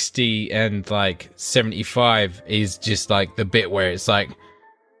 60 and like 75 is just like the bit where it's like,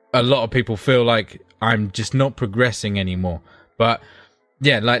 a lot of people feel like I'm just not progressing anymore. But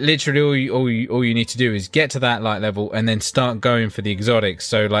yeah, like literally all you need to do is get to that light level and then start going for the exotics.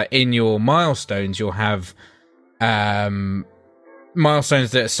 So like in your milestones, you'll have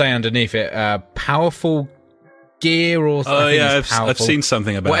milestones that say underneath it, powerful gear, or I've seen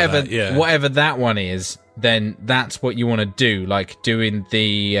something about that. Yeah, whatever that one is, then that's what you want to do. Like doing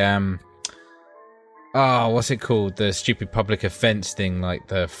the what's it called? The stupid public offense thing, like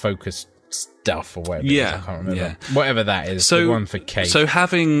the focus stuff or whatever. Yeah, I can't remember. yeah. Whatever that is, so, the one for Kate. So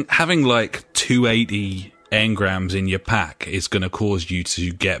having like 280 engrams in your pack is going to cause you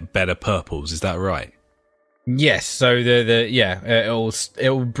to get better purples. Is that right? Yes. So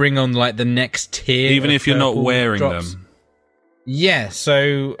it'll bring on like the next tier, even if you're not wearing drops. them. Yeah.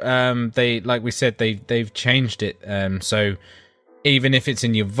 So they, like we said, they've changed it. So even if it's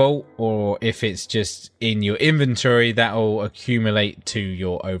in your vault or if it's just in your inventory, that'll accumulate to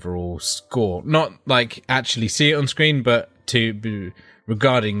your overall score. Not like actually see it on screen, but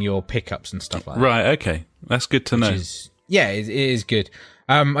regarding your pickups and stuff like that. Right, okay. That's good to know. It is good.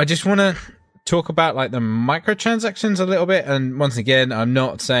 I just want to talk about like the microtransactions a little bit. And once again, I'm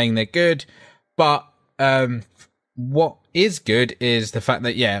not saying they're good, but what is good is the fact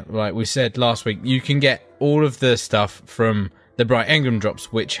that, yeah, like we said last week, you can get all of the stuff from the bright engram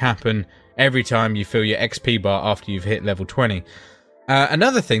drops, which happen every time you fill your XP bar after you've hit level 20.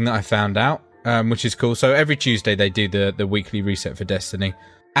 Another thing that I found out, which is cool, so every Tuesday they do the weekly reset for Destiny,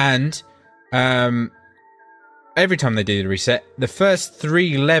 and every time they do the reset, the first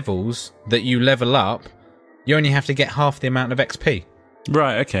 3 levels that you level up, you only have to get half the amount of XP.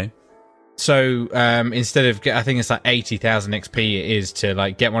 Right, okay. So instead of, I think it's like 80,000 XP it is to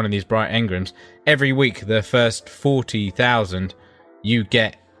like get one of these bright engrams, every week the first 40,000 you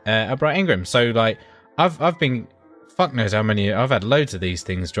get a bright engram. So like I've been, fuck knows how many, I've had loads of these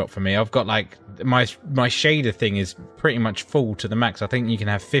things drop for me. I've got like my shader thing is pretty much full to the max. I think you can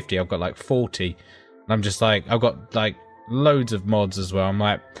have 50. I've got like 40. And I'm just like, I've got like loads of mods as well. I'm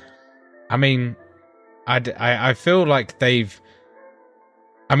like, I mean, I feel like they've,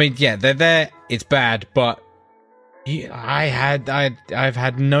 I mean, yeah, they're there. It's bad, but I've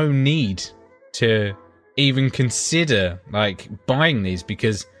had no need to even consider like buying these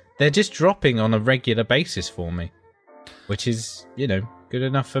because they're just dropping on a regular basis for me, which is, you know, good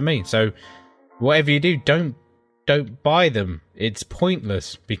enough for me. So whatever you do, don't buy them. It's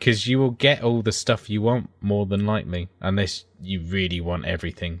pointless because you will get all the stuff you want more than likely, unless you really want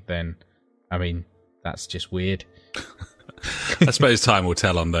everything. Then, I mean, that's just weird. I suppose time will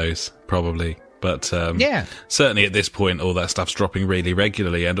tell on those, probably. But yeah, certainly at this point, all that stuff's dropping really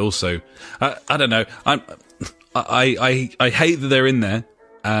regularly. And also, I don't know, I hate that they're in there.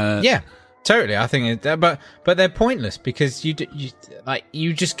 Yeah, totally. I think, but they're pointless because you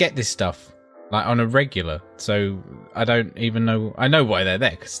just get this stuff, like on a regular. So I don't even know. I know why they're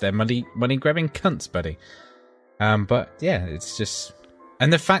there because they're money grabbing cunts, buddy. But yeah, it's just,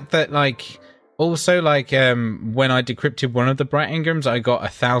 and the fact that like also like when I decrypted one of the bright engrams, I got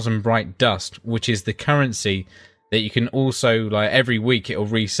 1,000 bright dust, which is the currency that you can also like every week it'll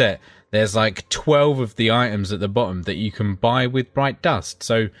reset. There's like 12 of the items at the bottom that you can buy with bright dust.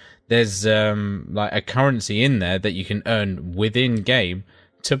 So there's like a currency in there that you can earn within game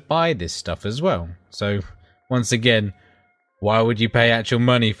to buy this stuff as well. So once again, why would you pay actual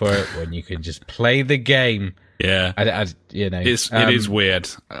money for it when you can just play the game? Yeah, you know, it is weird.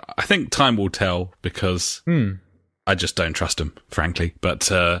 I think time will tell because I just don't trust them, frankly.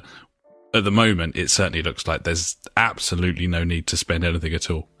 But at the moment, it certainly looks like there's absolutely no need to spend anything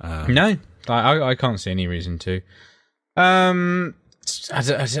at all. No, I can't see any reason to. I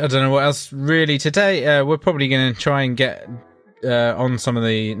don't know what else really today. We're probably going to try and get on some of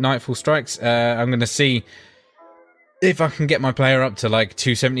the Nightfall strikes. I'm going to see if I can get my player up to like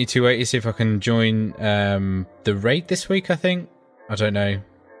 270, 280, see if I can join the raid this week, I think. I don't know.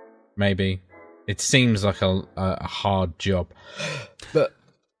 Maybe. It seems like a hard job. But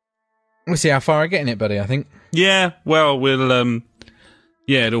we'll see how far I get in it, buddy, I think. Yeah, well, we'll...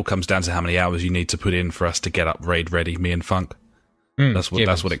 yeah, it all comes down to how many hours you need to put in for us to get up raid ready, me and Funk. That's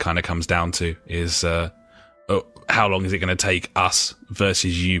what it kind of comes down to, is how long is it going to take us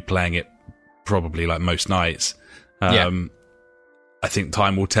versus you playing it probably like most nights. I think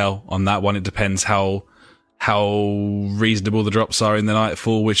time will tell on that one. It depends how reasonable the drops are in the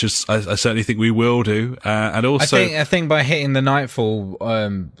Nightfall, which is I certainly think we will do. And also, I think by hitting the Nightfall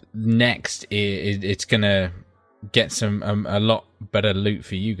next, it's gonna get some a lot better loot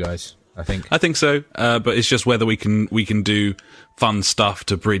for you guys. I think so. But it's just whether we can do fun stuff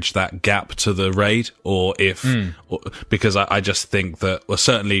to bridge that gap to the raid, or if because I just think that, well,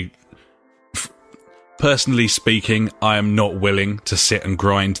 certainly. Personally speaking, I am not willing to sit and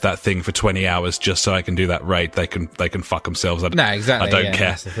grind that thing for 20 hours just so I can do that raid. They can fuck themselves. No, exactly. I don't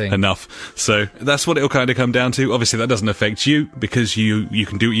care enough. So that's what it'll kind of come down to. Obviously, that doesn't affect you because you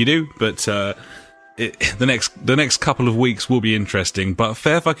can do what you do. But the next couple of weeks will be interesting. But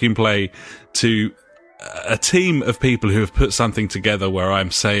fair fucking play to a team of people who have put something together where I'm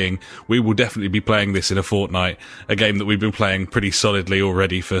saying we will definitely be playing this in a fortnight, a game that we've been playing pretty solidly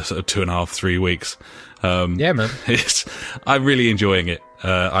already for sort of 2.5, 3 weeks. Yeah, man. I'm really enjoying it.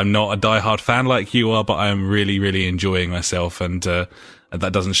 I'm not a diehard fan like you are, but I am really, really enjoying myself, and that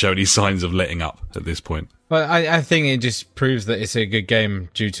doesn't show any signs of letting up at this point. Well, I think it just proves that it's a good game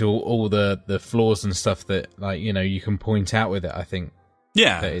due to all the flaws and stuff that, like, you know, you can point out with it, I think.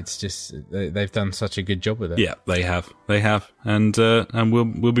 Yeah, it's just they've done such a good job with it. Yeah, they have, and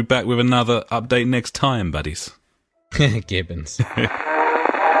we'll be back with another update next time, buddies. Gibbons.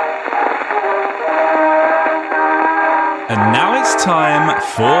 And now it's time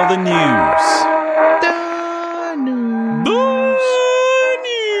for the news. The news.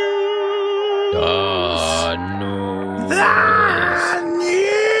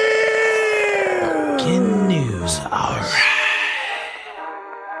 Fucking news. All right.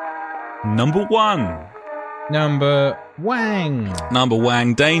 Number one. Number Wang.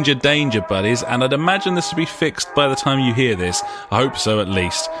 Danger, buddies. And I'd imagine this will be fixed by the time you hear this. I hope so, at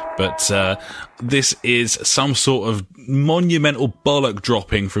least. But this is some sort of monumental bollock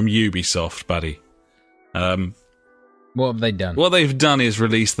dropping from Ubisoft, buddy. What have they done? What they've done is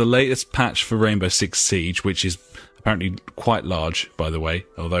release the latest patch for Rainbow Six Siege, which is apparently quite large, by the way,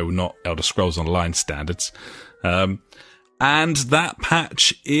 although not Elder Scrolls Online standards. And that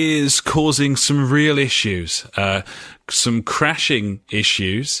patch is causing some real issues, some crashing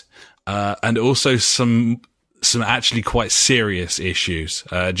issues, and also some actually quite serious issues,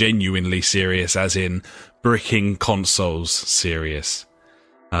 genuinely serious, as in bricking consoles serious.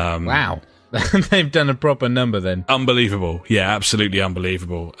 Wow. They've done a proper number then. Unbelievable. Yeah, absolutely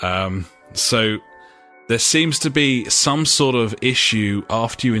unbelievable. So there seems to be some sort of issue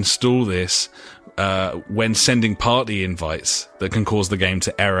after you install this, when sending party invites that can cause the game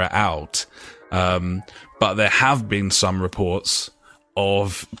to error out. But there have been some reports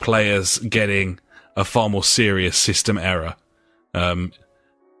of players getting a far more serious system error,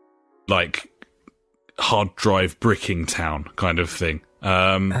 like hard drive bricking town kind of thing.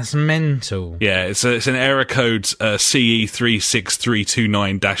 That's mental. Yeah, it's an error code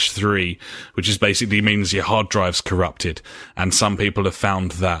CE36329-3, which is basically means your hard drive's corrupted, and some people have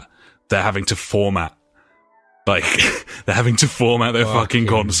found that they're having to format, like they're having to format their fucking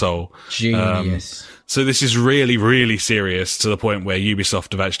console. Genius. So this is really, really serious, to the point where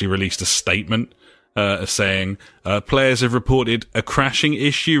Ubisoft have actually released a statement saying, players have reported a crashing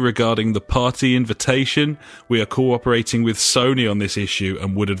issue regarding the party invitation. We are cooperating with Sony on this issue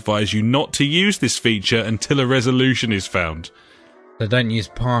and would advise you not to use this feature until a resolution is found. So don't use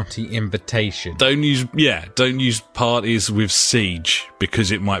party invitation. Don't use parties with Siege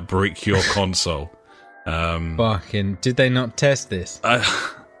because it might break your console. Fucking, did they not test this?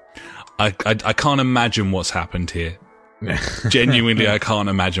 I can't imagine what's happened here. Genuinely, I can't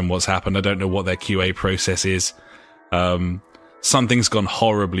imagine what's happened. I don't know what their QA process is. Something's gone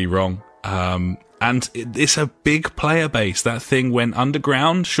horribly wrong. And it's a big player base. That thing went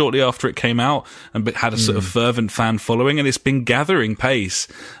underground shortly after it came out and had a sort of fervent fan following, and it's been gathering pace.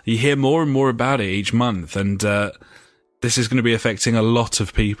 You hear more and more about it each month, and this is going to be affecting a lot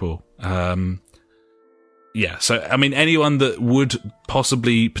of people. Yeah, so, I mean, anyone that would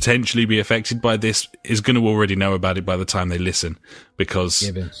potentially be affected by this is going to already know about it by the time they listen,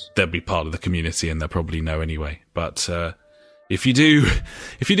 because they'll be part of the community and they'll probably know anyway. But if you do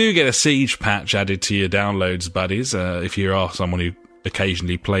get a Siege patch added to your downloads, buddies, if you are someone who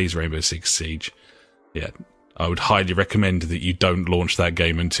occasionally plays Rainbow Six Siege, yeah, I would highly recommend that you don't launch that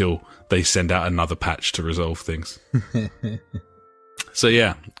game until they send out another patch to resolve things. So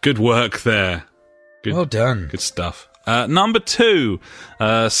yeah, good work there. Good, well done. Good stuff. Number 2,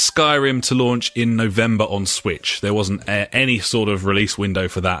 Skyrim to launch in November on Switch. There wasn't any sort of release window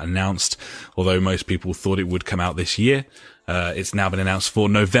for that announced, although most people thought it would come out this year. It's now been announced for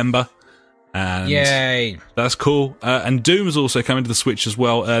November. And yay! That's cool. And Doom's also coming to the Switch as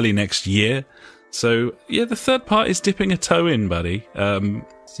well early next year. So, yeah, the third party's dipping a toe in, buddy.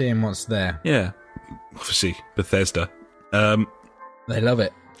 Seeing what's there. Yeah. Obviously, Bethesda. They love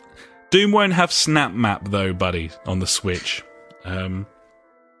it. Doom won't have Snap Map, though, buddy, on the Switch. You're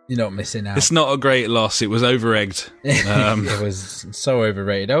not missing out. It's not a great loss. It was over-egged. It was so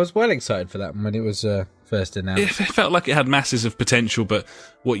overrated. I was well excited for that when it was first announced. It felt like it had masses of potential, but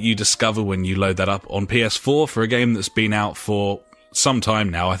what you discover when you load that up on PS4 for a game that's been out for some time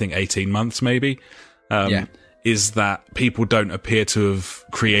now, I think 18 months maybe, is that people don't appear to have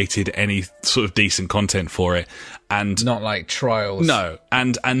created any sort of decent content for it. And not like trials. No,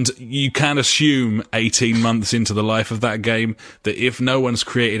 and you can assume 18 months into the life of that game that if no one's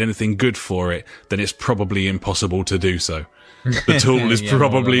created anything good for it, then it's probably impossible to do so. The tool is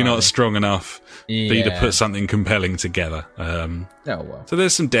probably not strong enough for you to put something compelling together. Well. So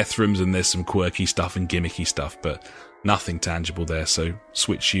there's some death rooms and there's some quirky stuff and gimmicky stuff, but nothing tangible there. So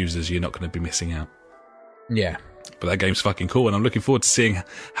Switch users, you're not going to be missing out. Yeah. But that game's fucking cool, and I'm looking forward to seeing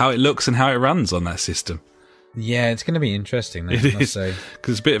how it looks and how it runs on that system. Yeah, it's going to be interesting, though, it is, because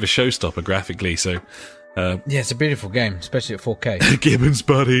it's a bit of a showstopper graphically, so... yeah, it's a beautiful game, especially at 4K. Gibbons,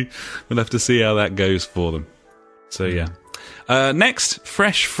 buddy. We'll have to see how that goes for them. So, yeah. Next,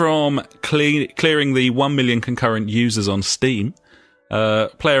 fresh from clearing the 1 million concurrent users on Steam,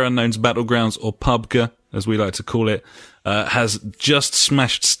 PlayerUnknown's Battlegrounds, or PUBG, as we like to call it, has just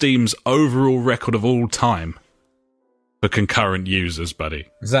smashed Steam's overall record of all time for concurrent users, buddy.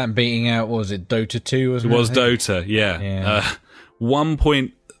 Is that beating out, what was it, Dota 2? It was Dota, yeah.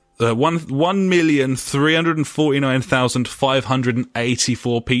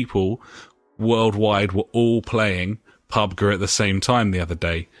 1,349,584 people worldwide were all playing PUBG at the same time the other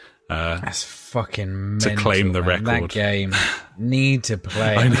day. That's fucking mental, to claim the record. That game, need to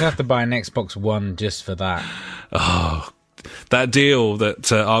play. I'm going to have to buy an Xbox One just for that. Oh, that deal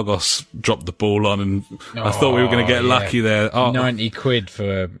that Argos dropped the ball on, and I thought we were going to get lucky there. Oh, 90 quid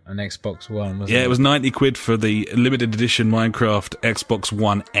for an Xbox One, wasn't it? Yeah, it was 90 quid for the limited edition Minecraft Xbox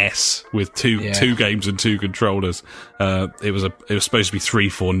One S with two games and 2 controllers. It was supposed to be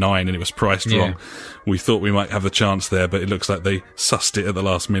 $349 and it was priced wrong. We thought we might have the chance there, but it looks like they sussed it at the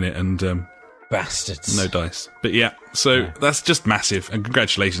last minute and bastards. No dice. But that's just massive, and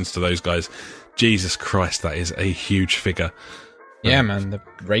congratulations to those guys. Jesus Christ, that is a huge figure. Yeah, man, they're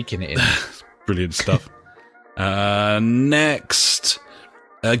raking it in. Brilliant stuff. Next,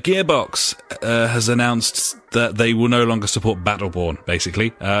 Gearbox has announced that they will no longer support Battleborn,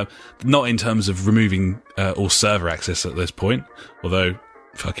 basically. Not in terms of removing all server access at this point, although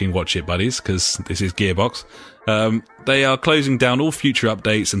fucking watch it, buddies, because this is Gearbox. They are closing down all future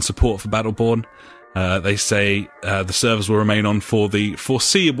updates and support for Battleborn. They say the servers will remain on for the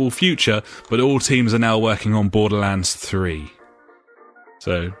foreseeable future, but all teams are now working on Borderlands 3.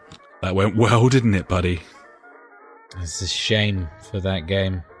 So that went well, didn't it, buddy? It's a shame for that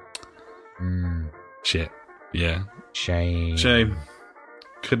game. Shit. Yeah. Shame.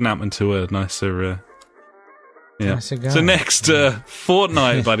 Couldn't happen to a nicer... nicer guy. So next,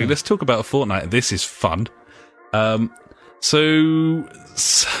 Fortnite, buddy. Let's talk about Fortnite. This is fun. So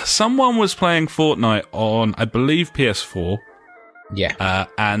someone was playing Fortnite on, I believe, PS4. Yeah.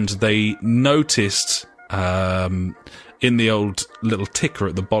 And they noticed in the old little ticker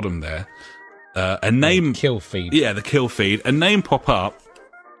at the bottom there a name. The kill feed. Yeah, the kill feed. A name pop up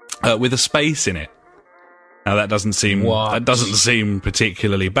with a space in it. Now that doesn't seem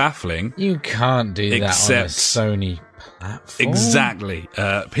particularly baffling. You can't do that on a Sony platform. Exactly.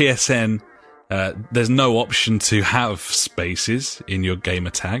 PSN. There's no option to have spaces in your gamer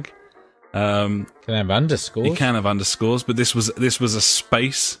tag. Can have underscores. You can have underscores, but this was a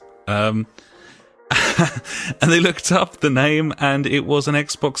space. And they looked up the name, and it was an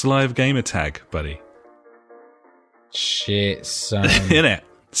Xbox Live gamer tag, buddy. Shit, son. Innit?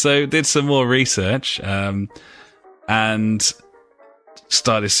 So did some more research, and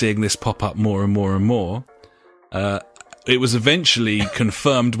started seeing this pop up more and more and more. It was eventually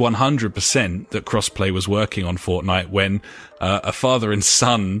confirmed 100% that crossplay was working on Fortnite when a father and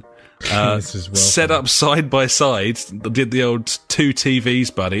son set up side by side, did the old two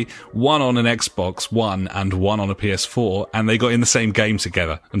TVs, buddy, one on an Xbox One and one on a PS4, and they got in the same game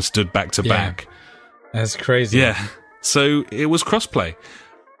together and stood back to back. That's crazy. Yeah. So it was crossplay.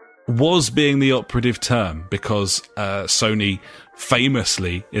 Was being the operative term, because Sony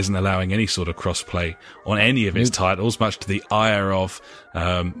famously isn't allowing any sort of crossplay on any of its titles, much to the ire of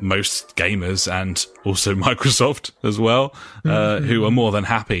most gamers and also Microsoft as well, who are more than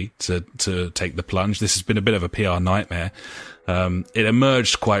happy to take the plunge. This has been a bit of a PR nightmare. It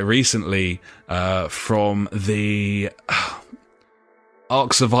emerged quite recently from the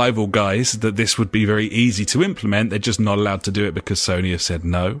Ark Survival guys that this would be very easy to implement. They're just not allowed to do it because Sony have said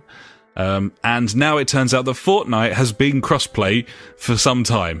no. And now it turns out that Fortnite has been crossplay for some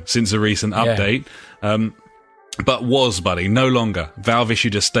time since a recent update. But was, buddy, no longer. Valve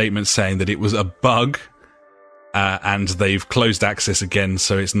issued a statement saying that it was a bug, and they've closed access again,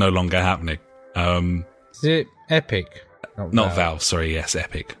 so it's no longer happening. Is it Epic? Not Valve, sorry, yes,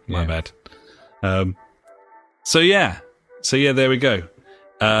 Epic. My bad. So yeah, there we go.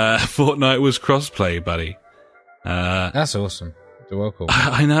 Fortnite was crossplay, buddy. That's awesome. You're welcome.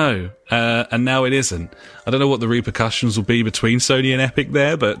 I know, and now it isn't. I don't know what the repercussions will be between Sony and Epic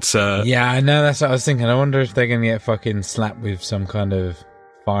there, but yeah, I know. That's what I was thinking. I wonder if they're going to get fucking slapped with some kind of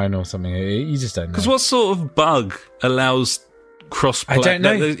fine or something. You just don't know. Because what sort of bug allows crossplay? I don't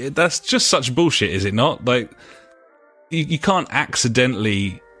know. That's just such bullshit, is it not? Like, you can't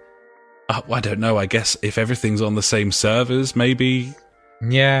accidentally. I don't know. I guess if everything's on the same servers, maybe.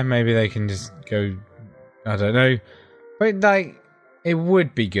 Yeah, maybe they can just go. I don't know, but like. It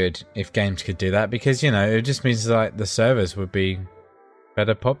would be good if games could do that, because, it just means like the servers would be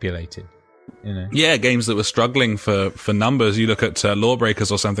better populated, Yeah, games that were struggling for numbers. You look at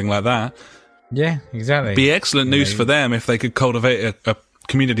Lawbreakers or something like that. Yeah, exactly. Be excellent news for them if they could cultivate a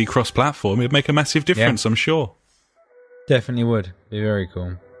community cross-platform. It'd make a massive difference, I'm sure. Definitely would. Be very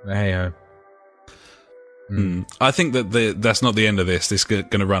cool. But hey-ho. I think that that's not the end of this. This is going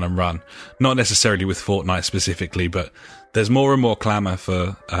to run and run. Not necessarily with Fortnite specifically, but there's more and more clamour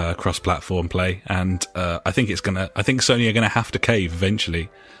for cross-platform play, and I think Sony are going to have to cave eventually.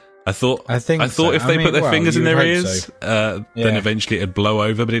 I thought if they put their fingers in their ears, then eventually it'd blow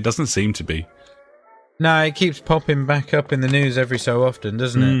over, but it doesn't seem to be. No, it keeps popping back up in the news every so often,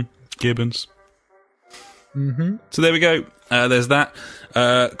 doesn't it? Gibbons. So there we go. There's that.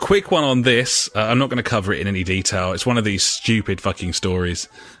 Quick one on this. I'm not going to cover it in any detail. It's one of these stupid fucking stories.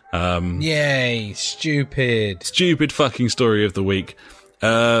 Yay, stupid. Stupid fucking story of the week.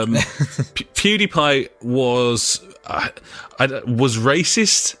 PewDiePie was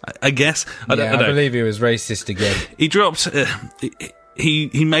racist, I guess. I believe he was racist again. He dropped...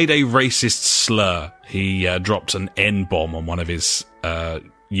 he made a racist slur. He dropped an N-bomb on one of his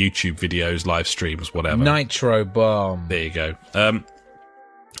YouTube videos, live streams, whatever. Nitro bomb. There you go.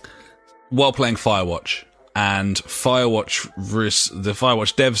 While playing Firewatch, and the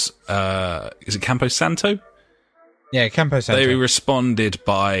Firewatch devs, is it Campo Santo? Yeah, Campo Santo. They responded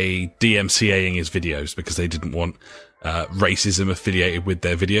by DMCAing his videos because they didn't want racism affiliated with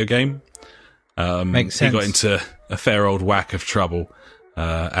their video game. Makes sense. He got into a fair old whack of trouble,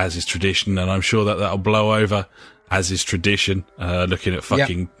 as is tradition, and I'm sure that'll blow over, as is tradition. Looking at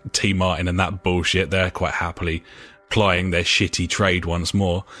fucking T. Martin and that bullshit, they're quite happily plying their shitty trade once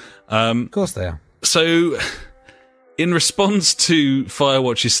more. Of course they are. So, in response to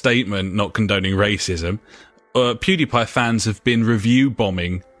Firewatch's statement not condoning racism, PewDiePie fans have been review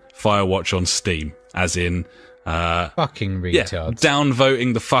bombing Firewatch on Steam, as in fucking retards.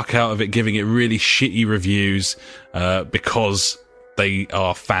 Downvoting the fuck out of it, giving it really shitty reviews because they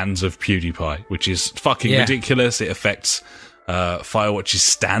are fans of PewDiePie, which is fucking ridiculous. It affects Firewatch's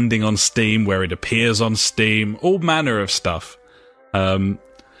standing on Steam, where it appears on Steam, all manner of stuff.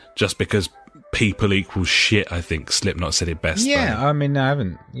 Just because people equals shit, I think Slipknot said it best. Yeah, though. I mean, we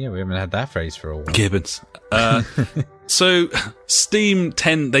haven't had that phrase for a while. Gibbons. So Steam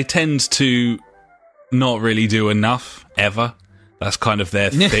tend to not really do enough ever. That's kind of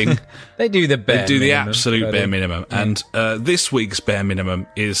their thing. They do the bare minimum. They do the absolute bare minimum. Yeah. And this week's bare minimum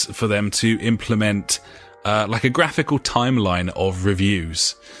is for them to implement like a graphical timeline of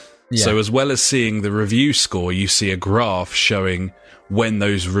reviews. Yeah. So as well as seeing the review score, you see a graph showing when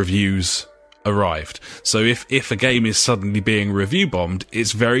those reviews arrived. So if a game is suddenly being review bombed,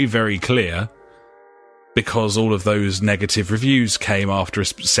 it's very, very clear because all of those negative reviews came after a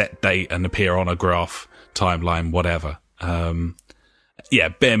set date and appear on a graph, timeline, whatever. Yeah,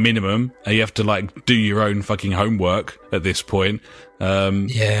 bare minimum. You have to like do your own fucking homework at this point.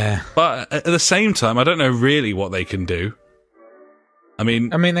 Yeah. But at the same time, I don't know really what they can do. I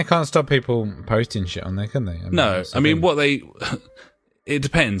mean, they can't stop people posting shit on there, can they? It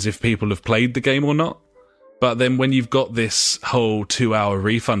depends if people have played the game or not. But then when you've got this whole 2-hour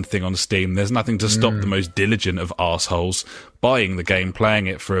refund thing on Steam, there's nothing to stop the most diligent of arseholes buying the game, playing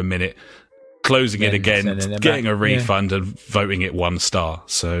it for a minute, closing it again, getting a refund and voting it 1 star.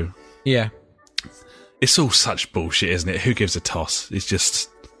 So yeah, it's all such bullshit, isn't it? Who gives a toss? It's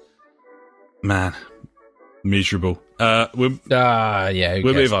just, man, miserable. We'll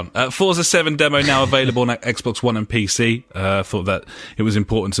move on. Forza 7 demo now available on Xbox One and PC. Thought that it was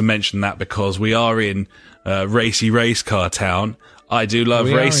important to mention that because we are in racy race car town. I do love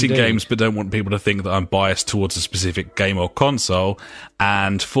racing games, but don't want people to think that I'm biased towards a specific game or console.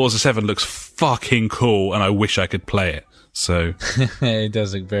 And Forza 7 looks fucking cool, and I wish I could play it. So it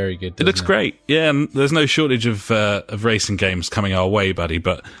does look very good. It looks great. Yeah, and there's no shortage of racing games coming our way, buddy.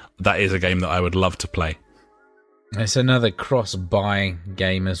 But that is a game that I would love to play. It's another cross-buy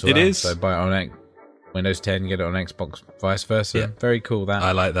game as well. It is. So buy it on Windows 10, get it on Xbox, vice versa. Yeah. Very cool.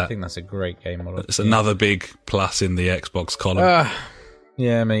 I like that. I think that's a great game model. It's another big plus in the Xbox column.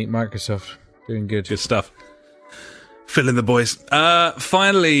 Yeah, mate. Microsoft doing good. Good stuff. Fill in the boys.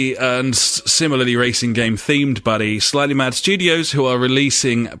 Finally, and similarly racing game themed, buddy, Slightly Mad Studios, who are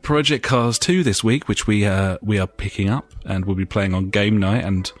releasing Project Cars 2 this week, which we are picking up and we'll be playing on game night,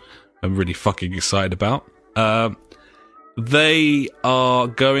 and I'm really fucking excited about. They are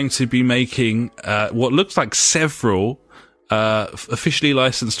going to be making what looks like several officially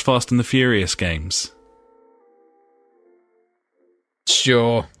licensed Fast and the Furious games.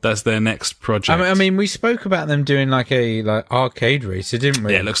 Sure, that's their next project. I mean, we spoke about them doing like a arcade racer, didn't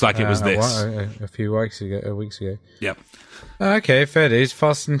we? Yeah, it looks like it was this a few weeks ago. Yep. Okay, fair dues.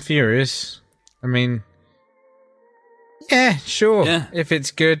 Fast and Furious. I mean, yeah, sure. Yeah. If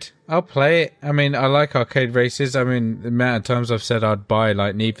it's good, I'll play it. I mean, I like arcade races. I mean, the amount of times I've said I'd buy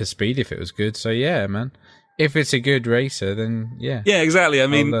like Need for Speed if it was good. So yeah, man. If it's a good racer, then yeah. Yeah, exactly. I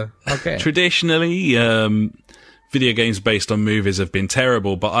mean, traditionally, video games based on movies have been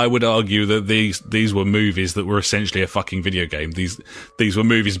terrible, but I would argue that these were movies that were essentially a fucking video game. These were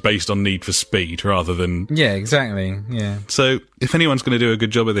movies based on Need for Speed rather than... Yeah, exactly. Yeah. So if anyone's going to do a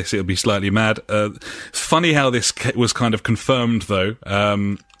good job of this, it'll be Slightly Mad. Funny how this was kind of confirmed, though.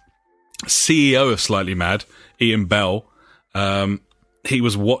 CEO of Slightly Mad, Ian Bell, he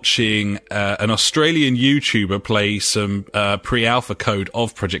was watching an Australian YouTuber play some pre-alpha code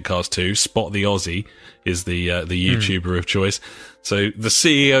of Project Cars 2. Spot the Aussie is the YouTuber of choice. So the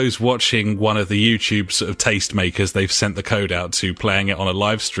CEO's watching one of the YouTube sort of tastemakers they've sent the code out to, playing it on a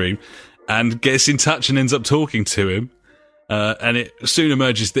live stream, and gets in touch and ends up talking to him. And it soon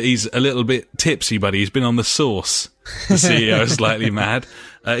emerges that he's a little bit tipsy, buddy. He's been on the sauce. The CEO is Slightly Mad.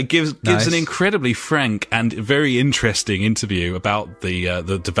 It gives an incredibly frank and very interesting interview about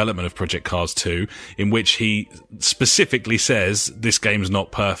the development of Project Cars 2, in which he specifically says this game's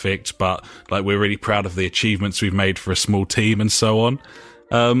not perfect, but like we're really proud of the achievements we've made for a small team and so on.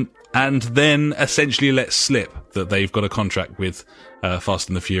 And then essentially lets slip that they've got a contract with Fast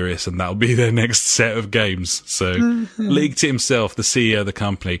and the Furious, and that'll be their next set of games. So leaked it himself, the CEO of the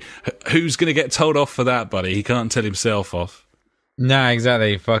company. Who's going to get told off for that, buddy? He can't tell himself off. No,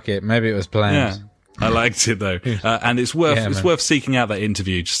 exactly. Fuck it. Maybe it was planned. Yeah, I liked it though, and it's worth seeking out that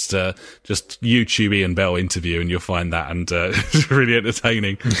interview. Just YouTube Ian Bell interview, and you'll find that, and it's really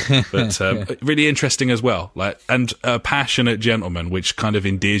entertaining, but really interesting as well. Like, and a passionate gentleman, which kind of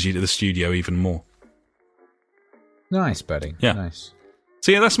endears you to the studio even more. Nice, buddy. Yeah. Nice.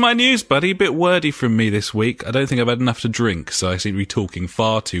 So yeah, that's my news, buddy. A bit wordy from me this week. I don't think I've had enough to drink, so I seem to be talking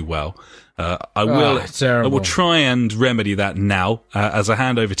far too well. I will try and remedy that now as I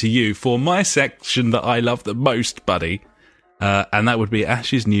hand over to you for my section that I love the most, buddy. And that would be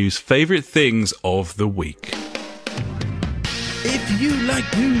Ash's news favourite things of the week. If you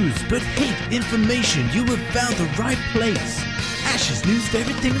like news but hate information, you have found the right place. Ash's news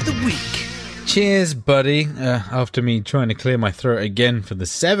favourite thing of the week. Cheers, buddy. After me trying to clear my throat again for the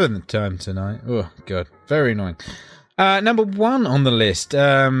 7th time tonight. Oh, God. Very annoying. Number 1 on the list.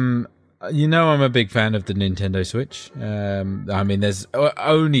 I'm a big fan of the Nintendo Switch. There's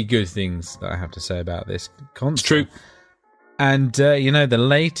only good things that I have to say about this console. It's true. And, the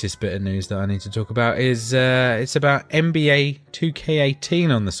latest bit of news that I need to talk about is it's about NBA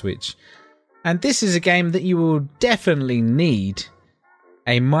 2K18 on the Switch. And this is a game that you will definitely need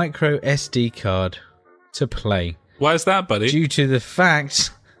a micro SD card to play. Why is that, buddy? Due to the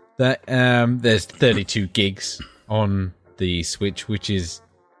fact that there's 32 gigs on the Switch, which is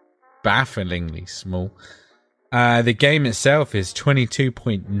bafflingly small. The game itself is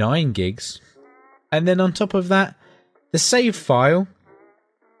 22.9 gigs. And then on top of that, the save file,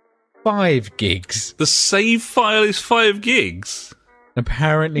 5 gigs. The save file is 5 gigs?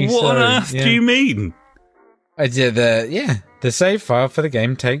 Apparently so. What on earth do you mean? The save file for the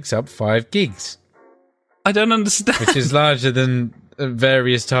game takes up 5 gigs. I don't understand. Which is larger than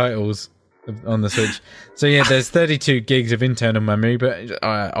various titles on the Switch. So yeah, there's 32 gigs of internal memory, but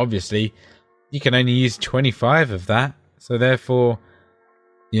obviously you can only use 25 of that. So therefore,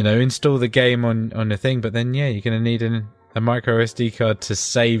 install the game on a thing, but then you're going to need a micro SD card to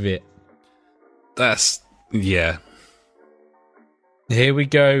save it. Yeah. Here we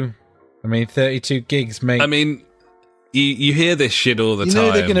go. 32 gigs, mate. You hear this shit all the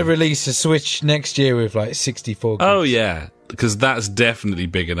time. They're going to release a Switch next year with 64 gigs. Oh, yeah, because that's definitely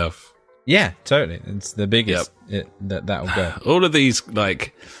big enough. Yeah, totally. It's the biggest that'll go. All of these,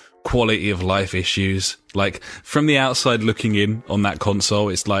 quality of life issues, from the outside looking in on that console,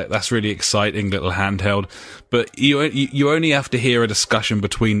 it's that's really exciting little handheld. But you only have to hear a discussion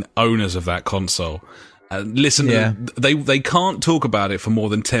between owners of that console. They can't talk about it for more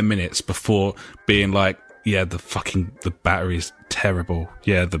than 10 minutes before being the battery's terrible.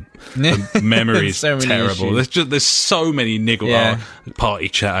 Yeah, the memory's so terrible. Issues. There's so many niggle. Yeah. Party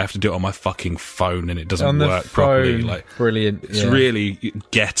chat. I have to do it on my fucking phone, and it doesn't on the work phone, properly. Brilliant. It's really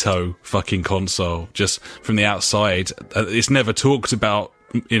ghetto fucking console. Just from the outside, it's never talked about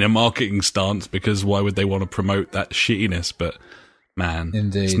in a marketing stance because why would they want to promote that shittiness? But man,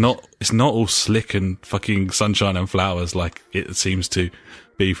 indeed, it's not all slick and fucking sunshine and flowers like it seems to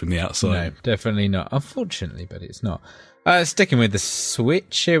be from the outside. No, definitely not. Unfortunately, but it's not. Sticking with the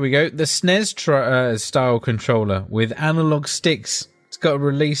Switch, here we go. The SNES style controller with analog sticks. It's got a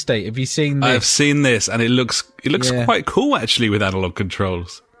release date. Have you seen this? I've seen this, and it looks quite cool actually with analog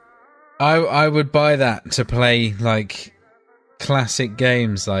controls. I would buy that to play classic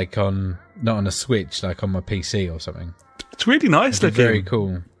games not on a Switch, on my PC or something. It's really nice looking. Very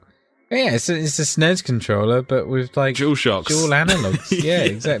cool. Yeah, it's a SNES controller, but with dual shocks, dual analogs. Yeah,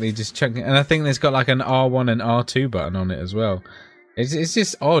 exactly. Just chunking, and I think there's got an R1 and R2 button on it as well. It's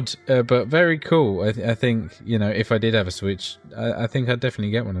just odd, but very cool. I think if I did have a Switch, I think I'd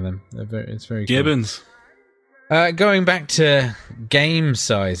definitely get one of them. It's very cool. Gibbons. Going back to game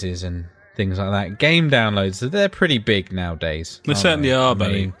sizes and things like that, game downloads, they're pretty big nowadays. They certainly are,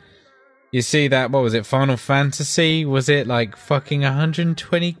 buddy. You see that, what was it, Final Fantasy? Was it fucking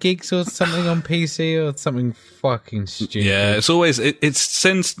 120 gigs or something on PC or something fucking stupid? Yeah, it's always, it's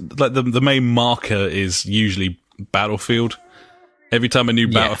since, the main marker is usually Battlefield. Every time a new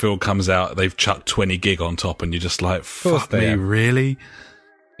Battlefield comes out, they've chucked 20 gig on top and you're just fuck me, really?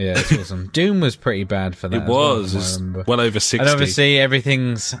 Yeah, it's awesome. Doom was pretty bad for that. It was well over 60. And obviously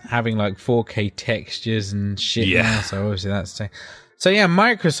everything's having 4K textures and shit now, so obviously that's... So yeah,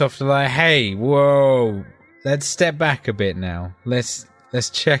 Microsoft are hey, whoa, let's step back a bit now. Let's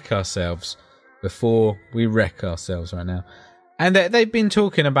check ourselves before we wreck ourselves right now. And they've been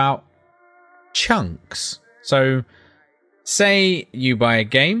talking about chunks. So say you buy a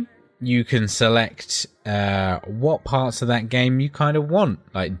game, you can select what parts of that game you kind of want.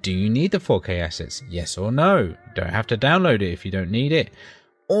 Do you need the 4K assets? Yes or no. You don't have to download it if you don't need it.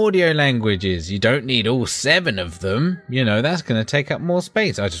 Audio languages, you don't need all 7 of them. That's going to take up more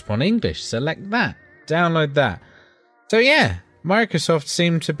space. I just want English. Select that. Download that. So yeah, Microsoft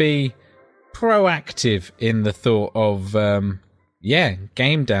seemed to be proactive in the thought of,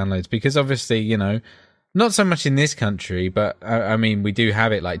 game downloads. Because obviously, not so much in this country, but we do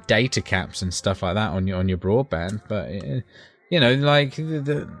have it data caps and stuff like that on your broadband. But You know, like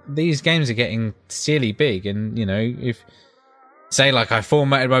these games are getting silly big, and you know, if say like I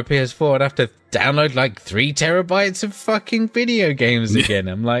formatted my PS4, I'd have to download like 3 terabytes of fucking video games again.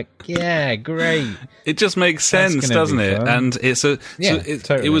 I'm like, yeah, great. It just makes sense, doesn't it? Fun. And it's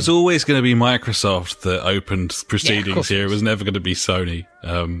totally. It was always going to be Microsoft that opened proceedings here. It was never going to be Sony.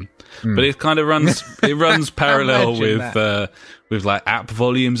 But it kind of runs parallel with like app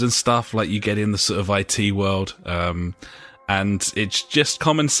volumes and stuff like you get in the sort of IT world. And it's just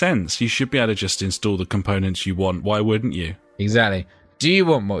common sense. You should be able to just install the components you want. Why wouldn't you? Exactly. Do you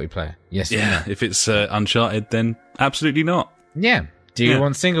want multiplayer? Yes. Yeah. Or no? If it's Uncharted, then absolutely not. Yeah. Do you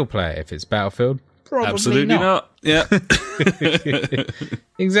want single player? If it's Battlefield, probably absolutely not. Yeah.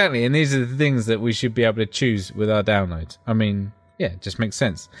 Exactly. And these are the things that we should be able to choose with our downloads. I mean, yeah, it just makes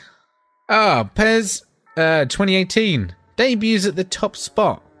sense. PES 2018 debuts at the top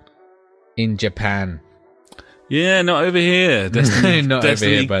spot in Japan. Yeah, not over here. Destiny, Not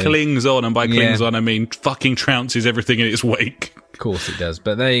Destiny over here, clings on, and by clings on, I mean fucking trounces everything in its wake. Of course it does.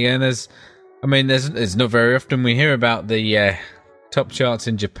 But there you go. There's not very often we hear about the top charts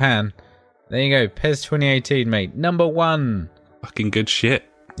in Japan. There you go. PES 2018, mate. Number 1. Fucking good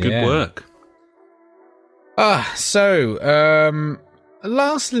shit. Good work. So,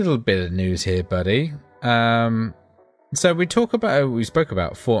 last little bit of news here, buddy. So we spoke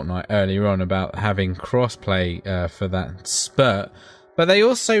about Fortnite earlier on about having crossplay for that spurt, but they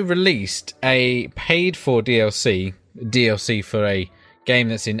also released a paid-for DLC for a game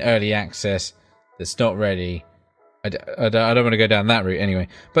that's in early access that's not ready. I don't want to go down that route anyway.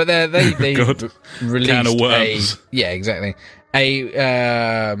 But they released can of worms. Exactly.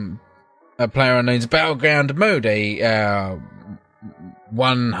 A PlayerUnknown's Battleground mode, a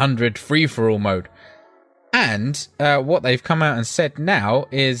 100 free-for-all mode. And what they've come out and said now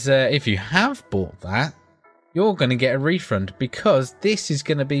is if you have bought that, you're going to get a refund because this is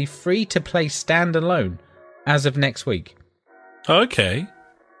going to be free to play standalone as of next week. Okay.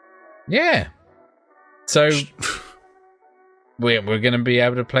 Yeah. So we're going to be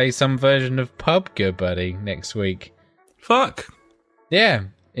able to play some version of PUBG, buddy, next week. Fuck. Yeah.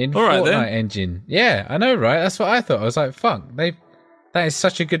 In all right, Fortnite then. engine. Yeah, I know, right? That's what I thought. I was like, fuck. That is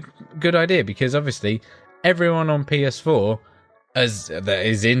such a good idea because obviously everyone on PS4 that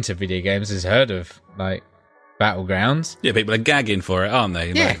is into video games has heard of like Battlegrounds. Yeah, people are gagging for it, aren't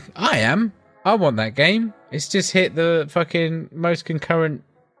they? Yeah, I am. I want that game. It's just hit the fucking most concurrent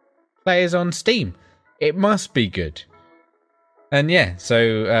players on Steam. It must be good. And yeah,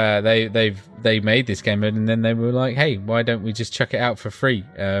 so they made this game and then they were like, hey, why don't we just chuck it out for free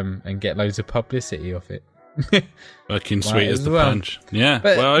and get loads of publicity off it? Fucking sweet as the punch. Yeah.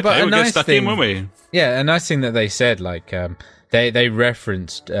 Okay, we'll get stuck in, won't we? Yeah, a nice thing that they said, like, they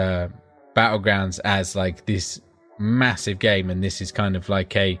referenced Battlegrounds as like this massive game, and this is kind of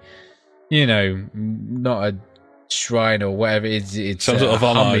like a, you know, not a shrine or whatever. It's some sort of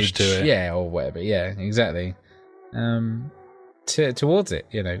homage to it. Yeah, or whatever. Yeah, exactly. Towards it,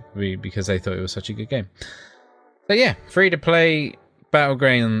 you know, because they thought it was such a good game. So yeah, free to play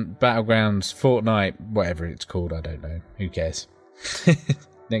Battlegrounds, Fortnite, whatever it's called, I don't know. Who cares?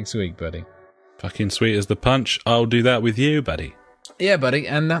 Next week, buddy. Fucking sweet as the punch. I'll do that with you, buddy. Yeah, buddy,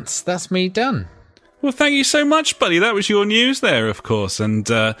 and that's me done. Well, thank you so much, buddy. That was your news there, of course, and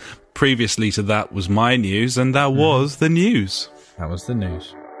previously to that was my news, and that was the news. That was the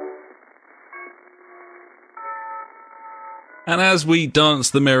news. And as we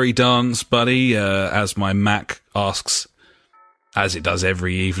dance the merry dance, buddy, as my Mac asks, as it does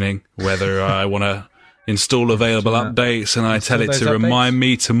every evening, whether I want to install available updates, and I tell it to remind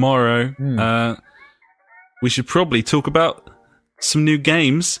me tomorrow, we should probably talk about some new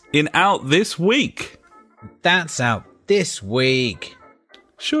games out this week. That's out this week.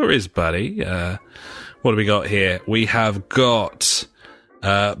 Sure is, buddy. What do we got here? We have got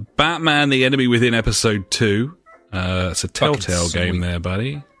Batman the Enemy Within Episode 2. It's a Telltale game there,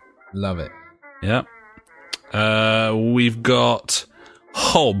 buddy. Love it. Yep. We've got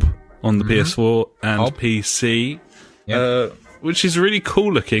Hob on the PS4 and PC, which is a really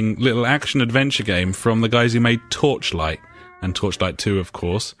cool looking little action adventure game from the guys who made Torchlight and Torchlight 2, of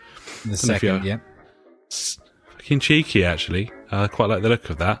course. The second, yeah. It's fucking cheeky, actually. I quite like the look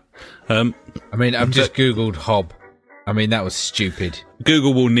of that. I mean, I've just Googled Hob. I mean, that was stupid.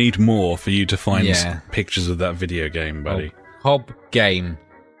 Google will need more for you to find pictures of that video game, buddy. Hob game.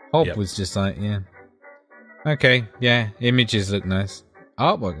 Hob was just like, yeah. Okay, yeah, images look nice.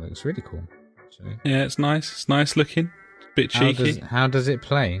 Artwork looks really cool, actually. Yeah, it's nice. It's nice looking. It's a bit cheeky. How does it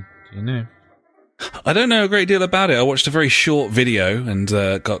play? Do you know? I don't know a great deal about it. I watched a very short video and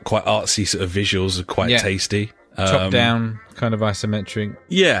got quite artsy sort of visuals, quite tasty. top down kind of isometric.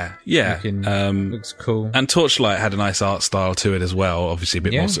 Yeah. Looks cool. And Torchlight had a nice art style to it as well. Obviously a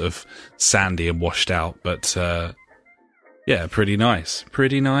bit more sort of sandy and washed out, but yeah, pretty nice.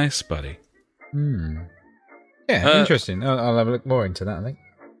 Pretty nice, buddy. Yeah, interesting. I'll have a look more into that, I think.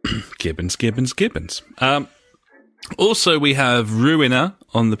 Gibbons. Also, we have Ruiner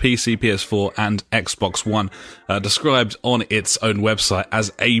on the PC, PS4, and Xbox One, described on its own website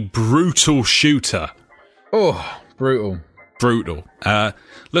as a brutal shooter. Oh, brutal.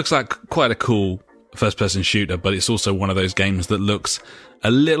 Looks like quite a cool first-person shooter, but it's also one of those games that looks a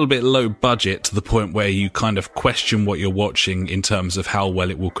little bit low budget to the point where you kind of question what you're watching in terms of how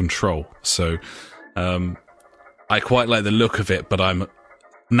well it will control. So, I quite like the look of it, but I'm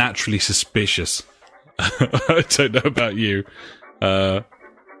naturally suspicious. I don't know about you.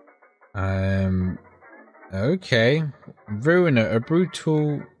 Okay. Ruiner, a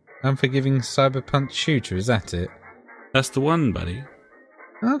brutal, unforgiving cyberpunk shooter, is that it? That's the one, buddy.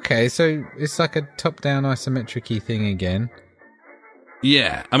 Okay, so it's like a top-down isometric-y thing again.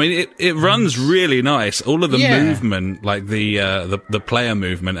 Yeah, I mean, it runs really nice. All of the movement, like the player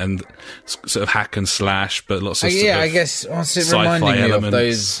movement and sort of hack and slash, but lots of I guess what's it reminding me elements. of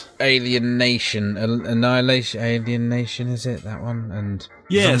those Annihilation, Alien Nation, is it that one? And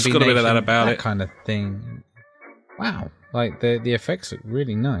yeah, it's got a bit of that about it, kind of thing. Wow, like the effects look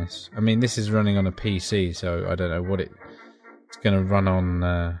really nice. I mean, this is running on a PC, so I don't know what it's going to run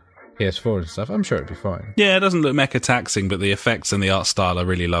on. PS4 and stuff. I'm sure it'd be fine. Yeah, it doesn't look mecha taxing, but the effects and the art style are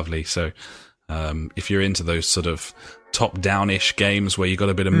really lovely. So, if you're into those sort of top-down-ish games where you've got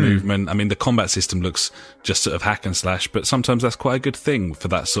a bit of movement, I mean, the combat system looks just sort of hack and slash, but sometimes that's quite a good thing for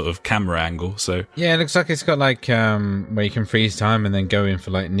that sort of camera angle. So yeah, it looks like it's got like where you can freeze time and then go in for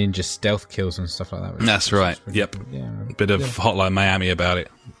like ninja stealth kills and stuff like that. That's right. Yep. Yeah. Bit of Hotline Miami about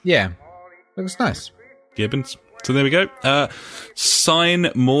it. Yeah, looks nice. Gibbons. So there we go. Sign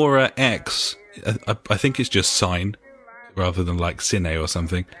Mora X. I think it's just Sign, rather than like Cine or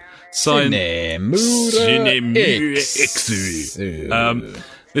something. Sign X.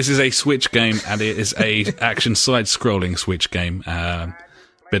 This is a Switch game, and it is a action side-scrolling Switch game.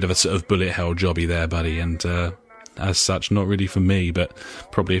 Bit of a sort of bullet hell jobby there, buddy, and as such, not really for me, but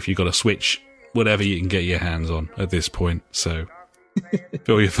probably if you've got a Switch, whatever you can get your hands on at this point. So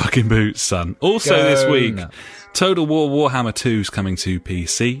fill your fucking boots, son. Also this week, Total War Warhammer 2 is coming to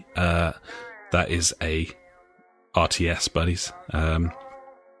PC. That is a RTS, buddies.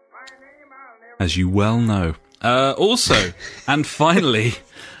 As you well know. Also, and finally,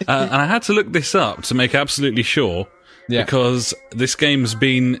 and I had to look this up to make absolutely sure, because this game's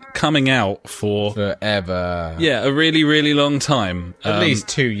been coming out for forever. Yeah, a really, really long time. At least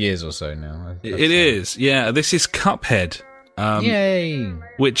 2 years or so now. It is, yeah. This is Cuphead. Yay!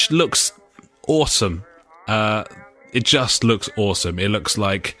 Which looks awesome. It just looks awesome. It looks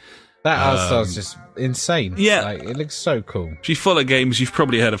like that art style's just insane. Yeah, like, it looks so cool. If you follow games, you've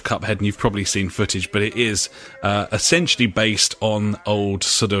probably heard of Cuphead and you've probably seen footage, but it is essentially based on old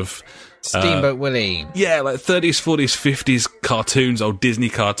sort of Steamboat Willie. Yeah, like 30s, 40s, 50s cartoons, old Disney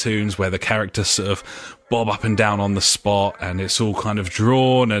cartoons, where the characters sort of bob up and down on the spot, and it's all kind of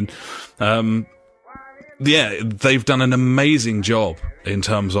drawn and. Yeah, they've done an amazing job in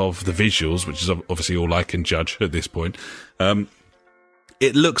terms of the visuals, which is obviously all I can judge at this point.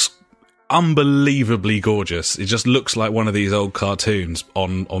 It looks unbelievably gorgeous. It just looks like one of these old cartoons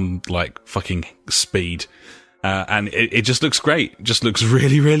on like fucking speed. And it just looks great. It just looks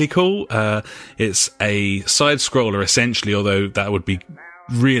really, really cool. It's a side scroller essentially, although that would be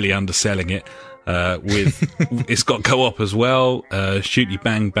really underselling it. It's got co-op as well, shooty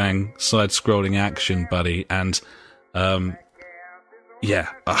bang bang side scrolling action, buddy, and I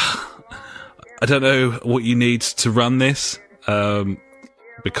don't know what you need to run this,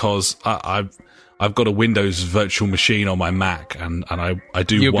 because I've got a Windows virtual machine on my Mac, and I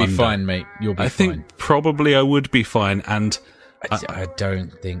do You'll wonder. Be fine, mate. You'll be fine. I think probably I would be fine, and I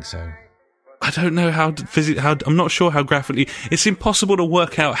don't think so. I don't know how I'm not sure how graphically. It's impossible to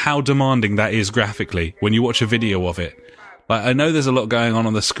work out how demanding that is graphically when you watch a video of it. Like, I know there's a lot going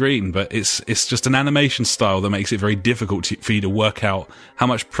on the screen, but it's just an animation style that makes it very difficult for you to work out how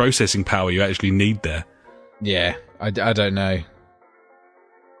much processing power you actually need there. Yeah, I don't know.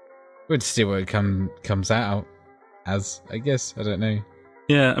 We'll see what it comes out as, I guess. I don't know.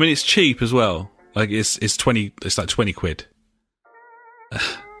 Yeah, I mean, it's cheap as well. Like, it's like 20 quid.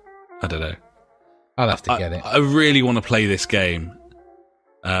 I don't know. I'll have to get it. I really want to play this game,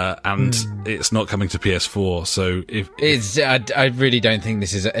 and it's not coming to PS4. So I really don't think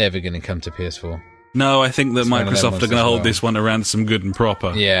this is ever going to come to PS4. No, I think that It's one of them Microsoft are ones going to as hold well. this one around some good and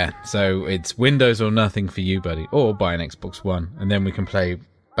proper. Yeah, so it's Windows or nothing for you, buddy. Or buy an Xbox One, and then we can play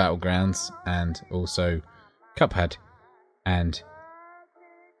Battlegrounds and also Cuphead and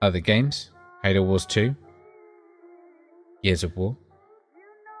other games. Halo Wars 2, Gears of War,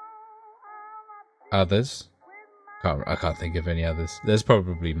 others. I can't think of any others. There's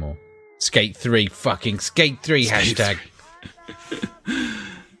probably more. Skate 3, fucking Skate 3 hashtag.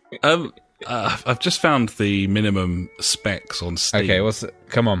 I've just found the minimum specs on Steam. Okay,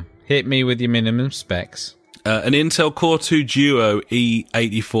 come on, hit me with your minimum specs. An Intel Core 2 Duo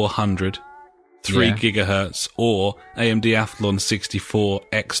E8400, 3 gigahertz, or AMD Athlon 64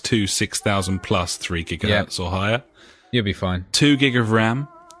 X2 6000 plus 3 gigahertz or higher. You'll be fine. 2 gig of RAM.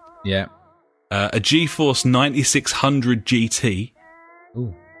 Yeah. A GeForce 9600 GT.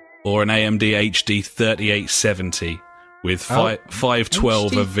 Ooh. Or an AMD HD 3870 with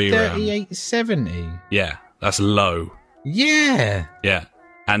 512 of VRAM. 3870. Yeah, that's low. Yeah. Yeah.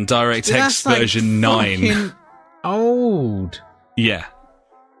 And DirectX That's like version 9. fucking old. Yeah.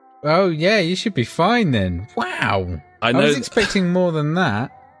 Oh, yeah, you should be fine then. Wow. I know was expecting more than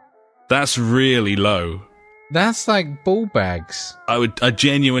that. That's really low. That's like ball bags. I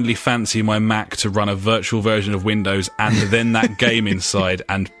genuinely fancy my Mac to run a virtual version of Windows and then that game inside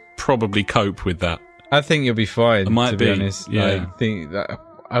and probably cope with that. I think you'll be fine, It might to be be, honest. yeah.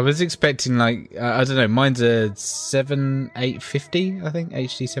 I was expecting like, I don't know, mine's a 7850, I think,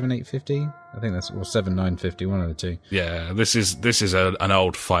 HD 7850. I think that's, or 7950, one of the two. Yeah, this is an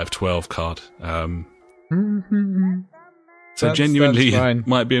old 512 card. So That's genuinely fine.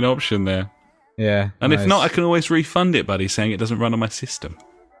 might be an option there. Yeah. And if nice. not, I can always refund it, buddy, saying it doesn't run on my system.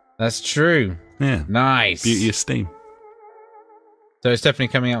 That's true. Yeah. Nice. Beauty of Steam. So it's definitely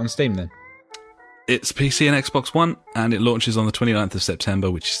coming out on Steam then? It's PC and Xbox One, and it launches on the 29th of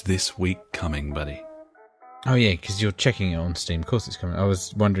September, which is this week coming, buddy. Oh yeah, because you're checking it on Steam. Of course it's coming. I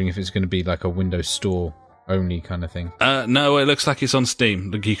was wondering if it's going to be like a Windows Store only kind of thing. No, it looks like it's on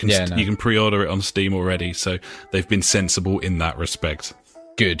Steam. Like you can Yeah, no. you can pre-order it on Steam already, so they've been sensible in that respect.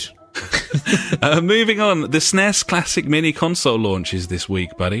 Good. Moving on, the SNES Classic Mini Console launches this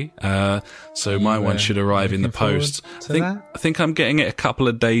week, buddy. So my one should arrive in the looking forward post. to that? I think I'm getting it a couple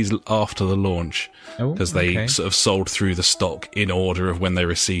of days after the launch Oh, because they okay. sort of sold through the stock in order of when they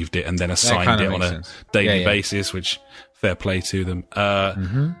received it and then assigned kinda it on makes a sense. daily Yeah. basis, which fair play to them.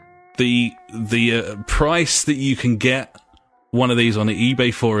 The price that you can get one of these on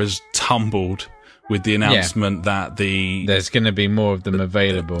eBay for has tumbled with the announcement that There's going to be more of them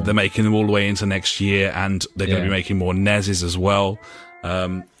available. they're making them all the way into next year, and they're going to Yeah. be making more NESs as well.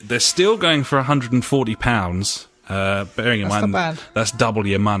 They're still going for £140. Bearing in That's mind not bad. that's double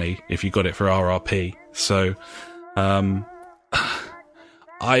your money if you got it for RRP. So,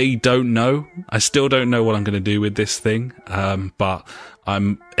 I don't know. I still don't know what I'm going to do with this thing. But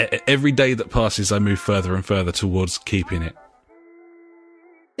every day that passes, I move further and further towards keeping it.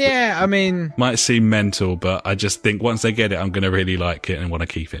 Yeah, I mean, Might seem mental, but I just think once I get it, I'm going to really like it and want to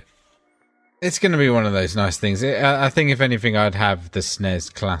keep it. it's going to be one of those nice things. I think if anything, I'd have the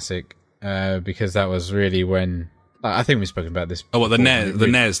SNES Classic because that was really when... I think we've spoken about this. Oh, what, the before.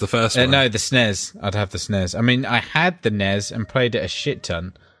 NES, the first one? No, the SNES. I'd have the SNES. I mean, I had the NES and played it a shit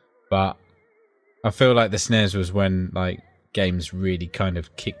ton, but I feel like the SNES was when like games really kind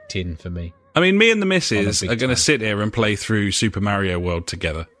of kicked in for me. I mean, me and the missus On a are big going to time. sit here and play through Super Mario World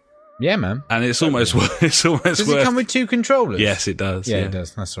together. Yeah, man. And it's almost worth Does it come with two controllers? Yes, it does. Yeah, it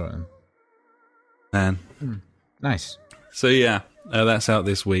does. That's right. Man. Nice. So, yeah, that's out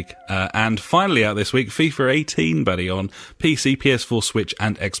this week. And finally out this week, FIFA 18, buddy, on PC, PS4, Switch,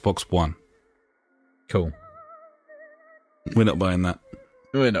 and Xbox One. Cool. We're not buying that.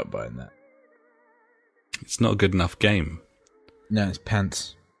 We're not buying that. It's not a good enough game. No, it's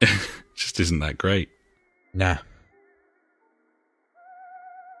pants. Just isn't that great. Nah.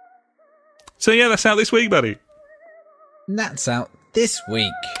 So, yeah, that's out this week, buddy. And that's out this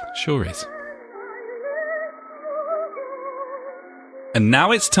week. Sure is. And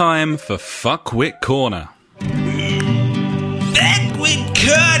now it's time for Fuckwit Corner. Backward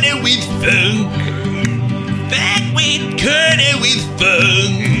corner with funk. Backward corner with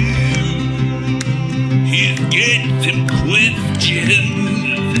funk. He's got some questions.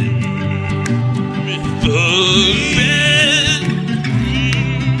 Funk.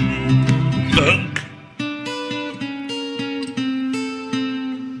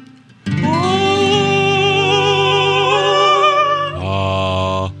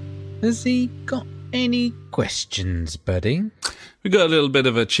 Has he got any questions, buddy? We got a little bit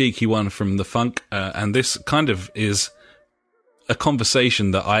of a cheeky one from the Funk, and this kind of is a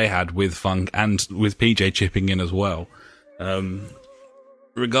conversation that I had with Funk and with PJ chipping in as well,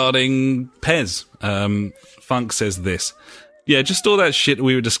 regarding Pez. Funk says this. Yeah, just all that shit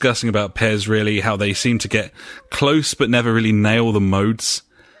we were discussing about Pez, really, how they seem to get close but never really nail the modes.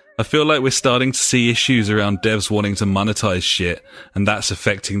 I feel like we're starting to see issues around devs wanting to monetize shit, and that's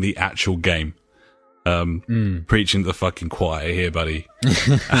affecting the actual game. Preaching to the fucking choir here, buddy.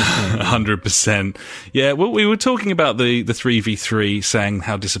 100%. Yeah, well, we were talking about the 3v3, saying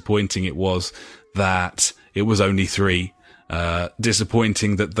how disappointing it was that it was only 3.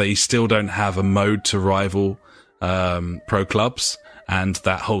 Disappointing that they still don't have a mode to rival pro clubs, and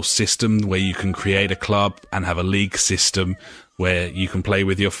that whole system where you can create a club and have a league system where you can play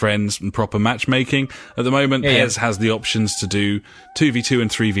with your friends and proper matchmaking. At the moment, PES has the options to do 2v2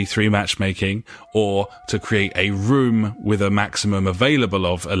 and 3v3 matchmaking, or to create a room with a maximum available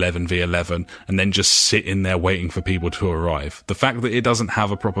of 11v11 and then just sit in there waiting for people to arrive. The fact that it doesn't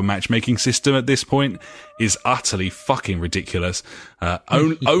have a proper matchmaking system at this point is utterly fucking ridiculous.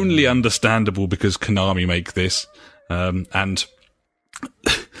 Only understandable because Konami make this, and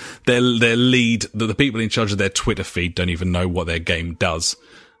their lead, the people in charge of their Twitter feed don't even know what their game does.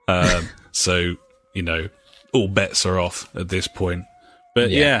 So, you know, all bets are off at this point.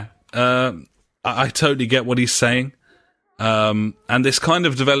 But I totally get what he's saying. And this kind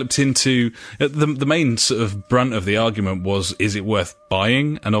of developed into the main sort of brunt of the argument was, is it worth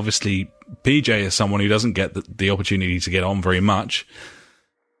buying? And obviously PJ is someone who doesn't get the opportunity to get on very much.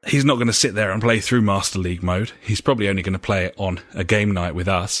 He's not going to sit there and play through Master League mode. He's probably only going to play it on a game night with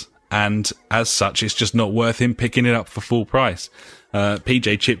us. And as such, it's just not worth him picking it up for full price.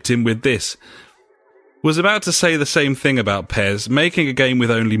 PJ chipped in with this. Was about to say the same thing about PES, making a game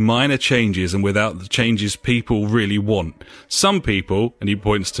with only minor changes and without the changes people really want. Some people, and he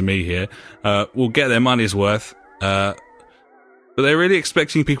points to me here, will get their money's worth, but they're really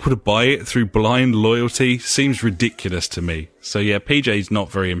expecting people to buy it through blind loyalty. Seems ridiculous to me. So yeah, PJ's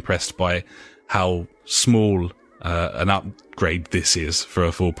not very impressed by how small an upgrade this is for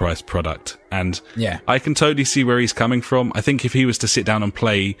a full price product. And I can totally see where he's coming from. I think if he was to sit down and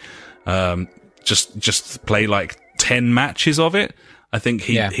play, just play like 10 matches of it, I think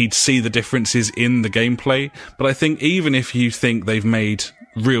he'd see the differences in the gameplay. But I think even if you think they've made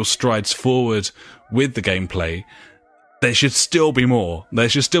real strides forward with the gameplay, there should still be more. There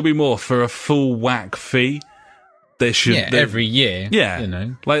should still be more for a full whack fee. There should every year. Yeah, you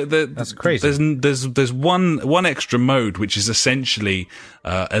know, like that's crazy. There's one extra mode which is essentially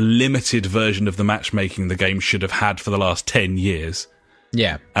a limited version of the matchmaking the game should have had for the last 10 years.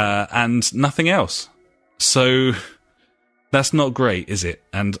 Yeah, and nothing else. So that's not great, is it?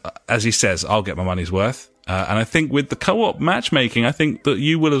 And as he says, I'll get my money's worth. And I think with the co-op matchmaking, I think that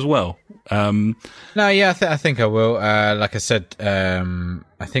you will as well. I think I will. Like I said,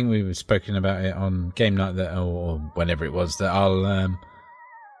 I think we were spoken about it on game night or whenever it was, that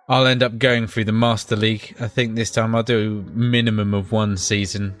I'll end up going through the Master League. I think this time I'll do a minimum of one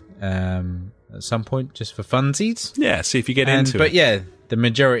season at some point, just for funsies. Yeah, see if you get into it. But yeah, the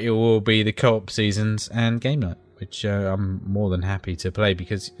majority will be the co-op seasons and game night, which I'm more than happy to play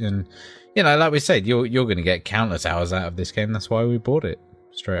because, you know, like we said, you're going to get countless hours out of this game. That's why we bought it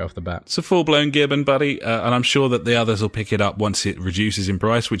straight off the bat. It's a full-blown Gibbon, buddy, and I'm sure that the others will pick it up once it reduces in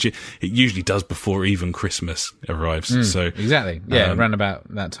price, which it usually does before even Christmas arrives. So exactly, around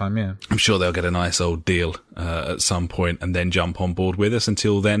about that time. Yeah, I'm sure they'll get a nice old deal at some point, and then jump on board with us.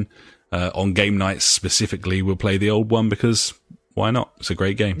 Until then, on game nights specifically, we'll play the old one because why not? It's a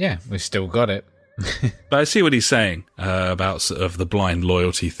great game. Yeah, we've still got it. But I see what he's saying about sort of the blind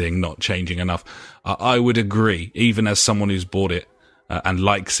loyalty thing not changing enough. I would agree, even as someone who's bought it and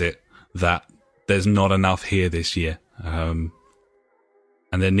likes it, that there's not enough here this year. And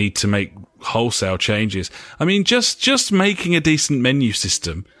they need to make wholesale changes. I mean, just making a decent menu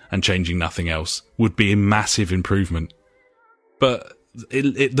system and changing nothing else would be a massive improvement. But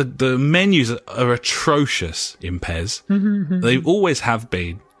the menus are atrocious in PES. They always have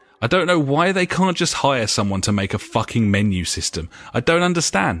been. I don't know why they can't just hire someone to make a fucking menu system. I don't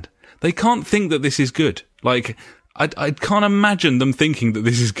understand. They can't think that this is good. Like, I can't imagine them thinking that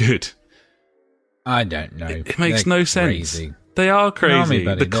this is good. I don't know. It makes no sense. Crazy. They are crazy.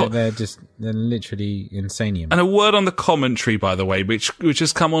 They're literally insane. And a word on the commentary, by the way, which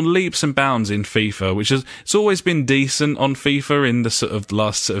has come on leaps and bounds in FIFA, it's always been decent on FIFA in the sort of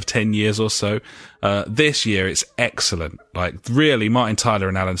last sort of 10 years or so. This year it's excellent. Like, really, Martin Tyler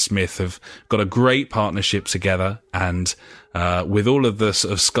and Alan Smith have got a great partnership together, and with all of the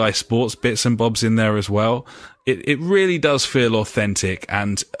sort of Sky Sports bits and bobs in there as well, it really does feel authentic,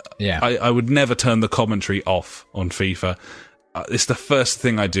 and I would never turn the commentary off on FIFA. it's the first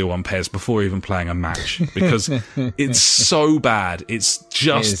thing I do on Pez before even playing a match because it's so bad. It's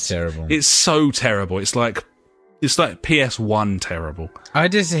just it is terrible. It's so terrible. It's like PS1 terrible. I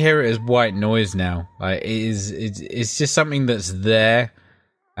just hear it as white noise now. Like it's just something that's there.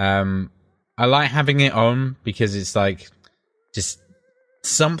 I like having it on because it's like just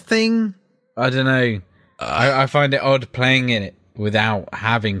something. I don't know. I find it odd playing it without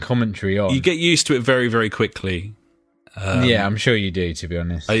having commentary on. You get used to it very, very quickly. Yeah, I'm sure you do, to be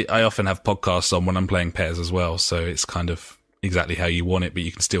honest. I often have podcasts on when I'm playing Pairs as well, so it's kind of exactly how you want it, but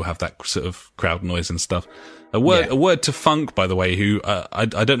you can still have that sort of crowd noise and stuff. A word to Funk, by the way, who I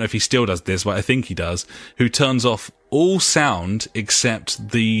don't know if he still does this, but I think he does, who turns off all sound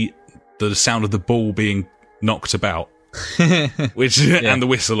except the sound of the ball being knocked about, which and the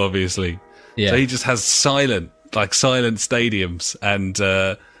whistle, obviously. Yeah. So he just has silent stadiums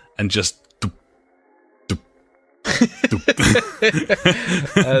and just.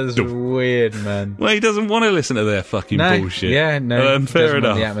 That's weird, man. Well, he doesn't want to listen to their fucking bullshit. Yeah, no. Fair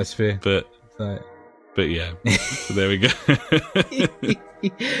enough. The atmosphere, but yeah. So there we go.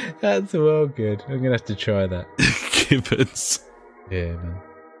 That's well good. I'm gonna have to try that. Gibbons. Yeah, man.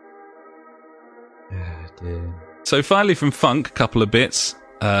 Ah, dear. So finally from Funk, a couple of bits.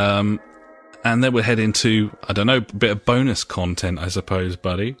 And then we'll head into, I don't know, a bit of bonus content, I suppose,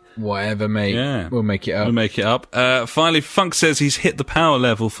 buddy. Whatever, mate. Yeah. We'll make it up. Finally, Funk says he's hit the power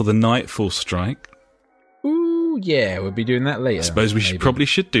level for the Nightfall strike. Ooh, yeah, we'll be doing that later. I suppose we probably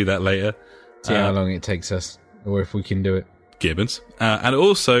should do that later. See how long it takes us, or if we can do it. Gibbons. And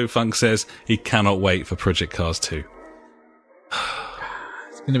also, Funk says he cannot wait for Project Cars 2.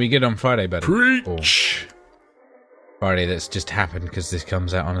 It's going to be good on Friday, buddy. Preach! Friday that's just happened because this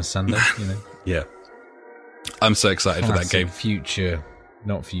comes out on a Sunday, you know? Yeah. I'm so excited for that game. Future,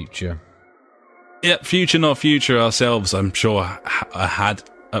 not future. Yeah, future, not future ourselves, I'm sure, have had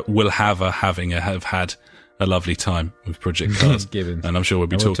a lovely time with Project Cars. Gibbons. And I'm sure we'll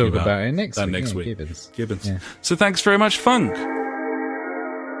be talking about it next week. Gibbons. Yeah. So thanks very much, Funk.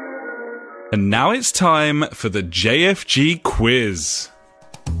 And now it's time for the JfG quiz.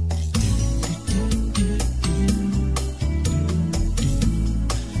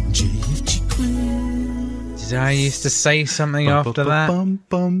 Did I used to say something after that?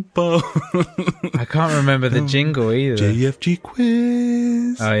 I can't remember the jingle either. JfG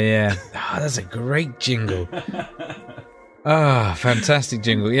quiz. Oh, yeah. Oh, that's a great jingle. Ah, fantastic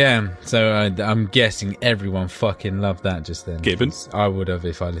jingle. Yeah. So I'm guessing everyone fucking loved that just then. Gibbons. I would have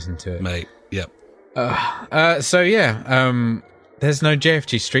if I listened to it. Mate, yep. So, yeah. There's no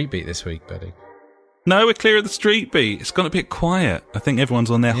JfG Street Beat this week, buddy. No, we're clear of the street beat. It's gone a bit quiet. I think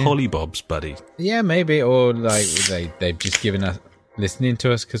everyone's on their hollybobs, buddy. Yeah, maybe. Or like they've just given us listening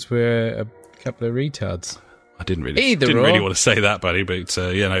to us because we're a couple of retards. I didn't really want to say that, buddy. But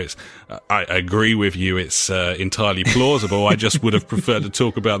I agree with you. It's entirely plausible. I just would have preferred to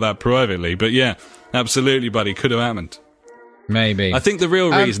talk about that privately. But yeah, absolutely, buddy. Could have happened. Maybe. I think the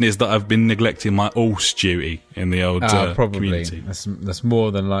real reason is that I've been neglecting my Ulster duty in the old community. That's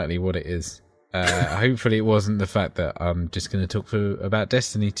more than likely what it is. Hopefully it wasn't the fact that I'm just going to talk about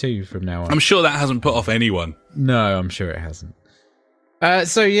Destiny 2 from now on. I'm sure that hasn't put off anyone. No, I'm sure it hasn't.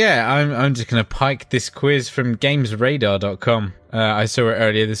 So yeah, I'm just going to pike this quiz from gamesradar.com. I saw it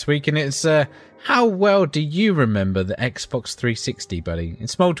earlier this week, and it's how well do you remember the Xbox 360, buddy?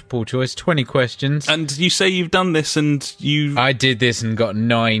 It's multiple choice, 20 questions. And you say you've done this and you... I did this and got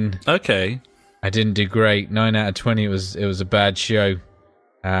 9. Okay. I didn't do great. 9 out of 20, it was a bad show.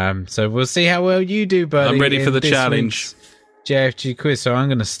 So we'll see how well you do, buddy. I'm ready for the challenge. JfG quiz. So I'm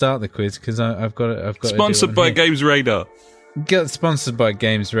going to start the quiz because I've got sponsored by Games Radar. Get sponsored by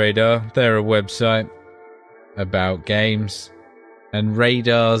Games Radar. They're a website about games and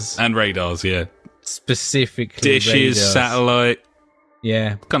radars. And radars, yeah. Specifically dishes, radars. satellite.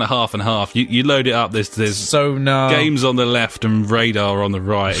 Yeah, kind of half and half. You load it up. There's sonar, games on the left and radar on the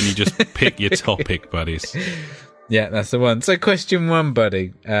right, and you just pick your topic, buddies. Yeah, that's the one. So question 1,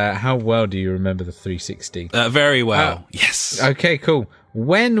 buddy. How well do you remember the 360? Very well. Yes. Okay, cool.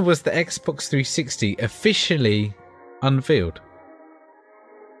 When was the Xbox 360 officially unveiled?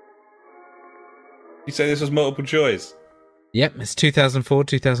 You say this was multiple choice? Yep, it's 2004,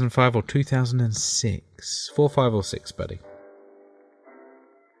 2005, or 2006. 4, 5, or 6, buddy.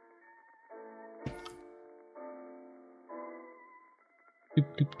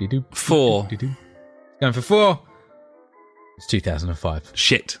 Doop, 4. Going for 4. It's 2005.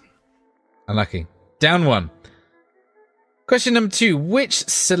 Shit. Unlucky. Down 1. Question number 2. Which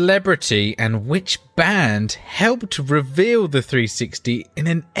celebrity and which band helped reveal the 360 in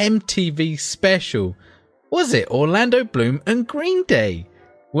an MTV special Was it Orlando Bloom and Green Day?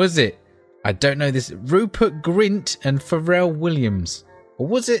 Was it, I don't know this, Rupert Grint and Pharrell Williams? Or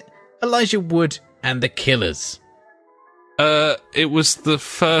was it Elijah Wood and the Killers? It was the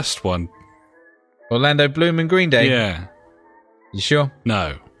first one. Orlando Bloom and Green Day? Yeah. You sure?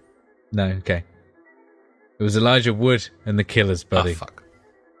 No. No, okay. It was Elijah Wood and the Killers, buddy.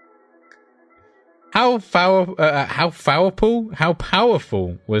 Oh, fuck. How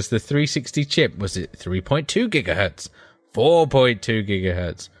powerful was the 360 chip? Was it 3.2 gigahertz, 4.2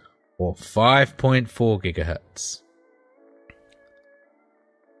 gigahertz, or 5.4 gigahertz?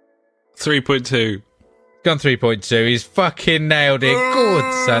 3.2. Gone 3.2. He's fucking nailed it.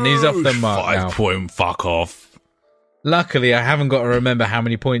 Good, son. He's off the mark 5 now. point fuck off. Luckily, I haven't got to remember how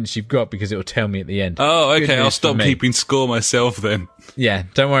many points you've got because it will tell me at the end. Oh, okay. Good I'll news stop for me. keeping score myself then. Yeah,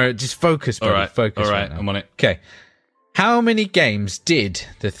 don't worry. Just focus, buddy. All right. Focus All right right. now. I'm on it. Okay. How many games did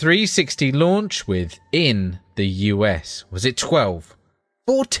the 360 launch with in the US? Was it 12,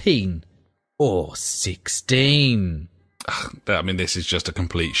 14, or 16? I mean, this is just a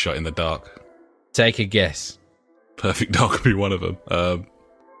complete shot in the dark. Take a guess. Perfect Dark could be one of them.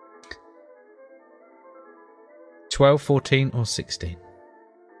 12, 14, or 16?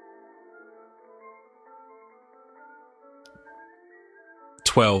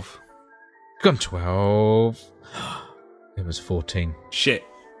 12. Gone 12. It was 14. Shit.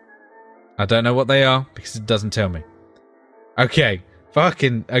 I don't know what they are because it doesn't tell me. Okay.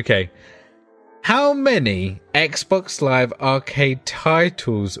 Okay. How many Xbox Live Arcade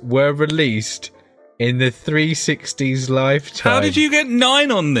titles were released in the 360's lifetime? How did you get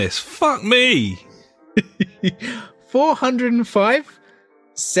 9 on this? Fuck me. 405,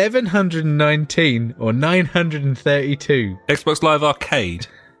 719, or 932? Xbox Live Arcade.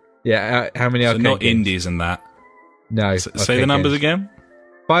 Yeah, how many So arcade not games? indies and that. No. Say the numbers again.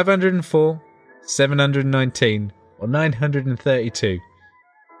 504, 719, or 932?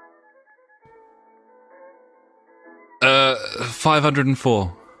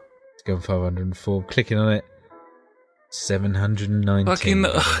 504. Let's go 504. Clicking on it. 719. Fucking,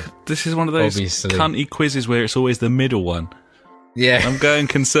 this is one of those Obviously. cunty quizzes where it's always the middle one. Yeah. I'm going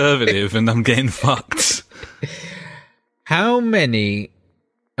conservative and I'm getting fucked. How many...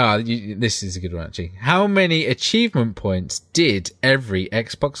 this is a good one, actually. How many achievement points did every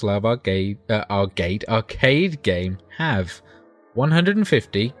Xbox Live arcade game have?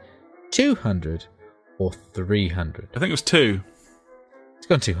 150, 200, or 300? I think it was 2. It's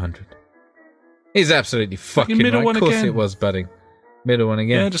gone 200. He's absolutely fucking middle right. one Of course again. it was, buddy. Middle one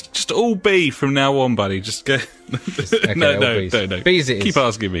again. Yeah, just all B from now on, buddy. Just go. Okay, no. all Bs. Bs it is. Keep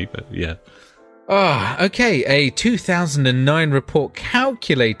asking me, but yeah. Okay. A 2009 report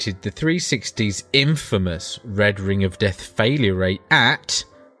calculated the 360's infamous Red Ring of Death failure rate at,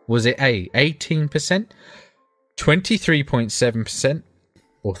 was it A, 18%, 23.7%,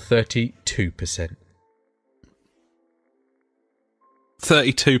 or 32%?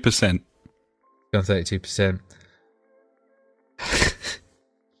 32%. Gone 32%.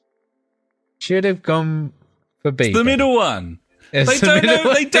 Should have gone for B. It's the middle one. It's They the don't middle know.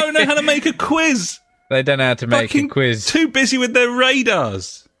 one. They don't know how to make a quiz. They don't know how to make Fucking a quiz. Too busy with their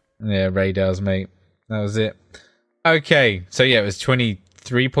radars. Yeah, radars, mate. That was it. Okay, so yeah, it was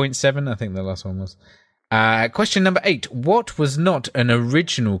 23.7. I think the last one was. Question number 8. What was not an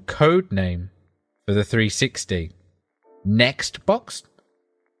original code name for the 360? Nextbox,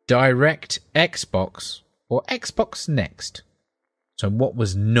 Direct Xbox, or Xbox Next? So what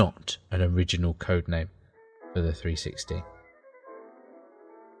was not an original code name for the 360?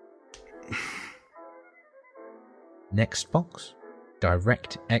 Nextbox,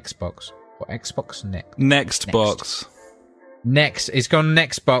 Direct Xbox, or Xbox Next? Next box. Next. It's gone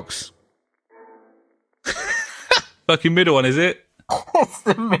Nextbox. Fucking middle one, is it? It's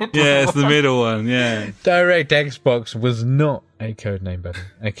the middle. Yeah, it's the middle one. Yeah. Direct Xbox was not a code name, buddy.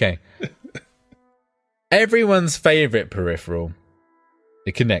 Okay. Everyone's favourite peripheral,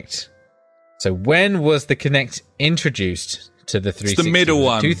 the Kinect. So when was the Kinect introduced to the 360? It's the middle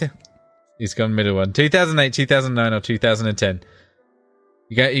one. It's gone middle one. 2008, 2009, or 2010?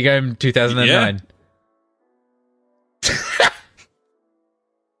 You go in 2009.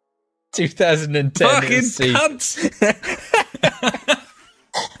 2010. Fucking C. cunts.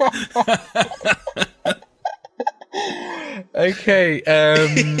 Okay,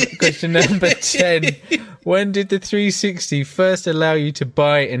 question number 10. When did the 360 first allow you to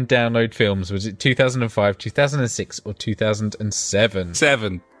buy and download films? Was it 2005, 2006, or 2007?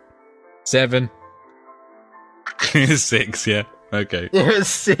 7. 7. 6, yeah. Okay. It was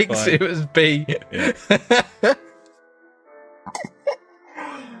 6. Fine. It was B. Yeah.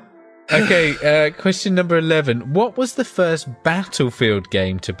 Okay, question number 11. What was the first Battlefield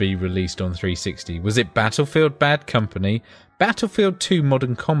game to be released on 360? Was it Battlefield Bad Company, Battlefield 2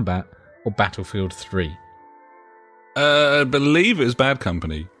 Modern Combat, or Battlefield 3? I believe it was Bad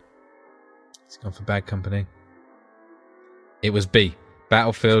Company. It's gone for Bad Company. It was B.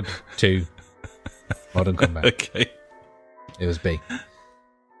 Battlefield 2 Modern Combat. Okay. It was B.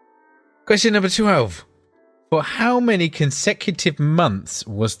 Question number 12. For how many consecutive months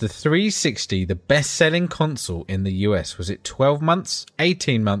was the 360 the best-selling console in the US? Was it 12 months,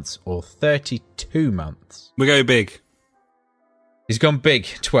 18 months, or 32 months? We go big. He's gone big.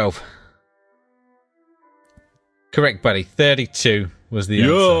 12. Correct, buddy. 32 was the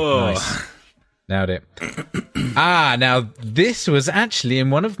answer. Nice. Nailed it. Now this was actually in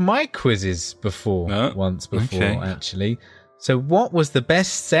one of my quizzes once before, actually. So what was the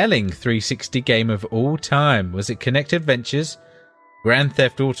best-selling 360 game of all time? Was it Kinect Adventures, Grand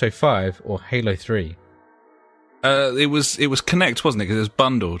Theft Auto 5, or Halo 3? It was Kinect, wasn't it? Because it was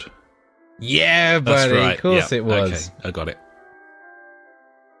bundled. Yeah, buddy. That's right. Of course it was. Okay, I got it.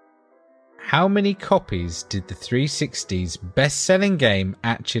 How many copies did the 360's best-selling game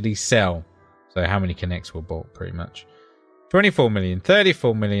actually sell? So how many Kinects were bought, pretty much? 24 million,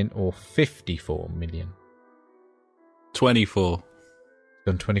 34 million, or 54 million? 24.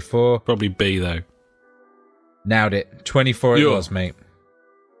 Gone 24. Probably B, though. Nailed it. 24 it was, mate.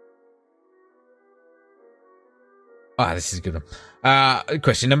 This is a good one.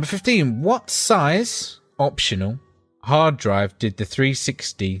 Question number 15. What size, optional, hard drive did the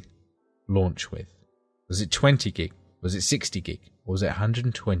 360 launch with? Was it 20 gig? Was it 60 gig? Or was it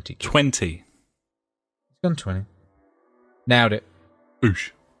 120 gig? 20. It's gone 20. Nailed it.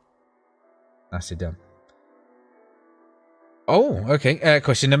 Oosh. That's it done. Oh, okay.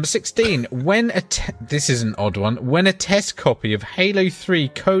 Question number 16. This is an odd one. When a test copy of Halo 3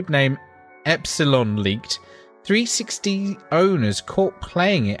 codename Epsilon leaked, 360 owners caught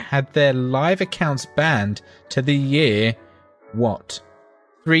playing it had their live accounts banned to the year what?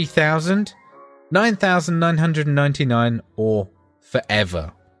 3000, 9999, or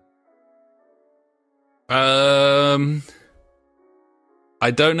forever? I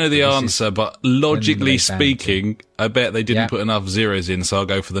don't know the answer, but logically speaking, I bet they didn't put enough zeros in, so I'll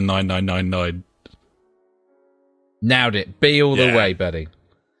go for the 9999. Nailed it. B all the way, buddy.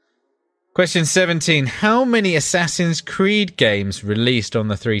 Question 17. How many Assassin's Creed games released on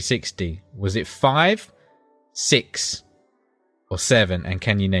the 360? Was it 5, 6, or 7? And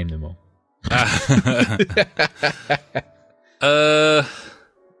can you name them all? There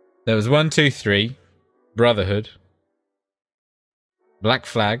was 1, 2, 3, Brotherhood, Black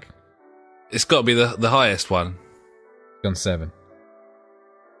Flag. It's got to be the highest one. Gone 7.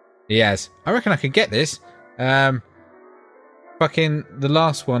 He has. I reckon I could get this. Fucking the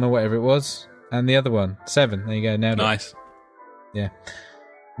last one or whatever it was, and the other one. 7. There you go. Nailed it. Nice. Yeah.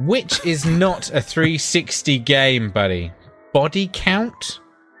 Which is not a 360 game, buddy? Body Count,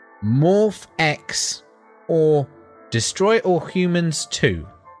 Morph X, or Destroy All Humans 2?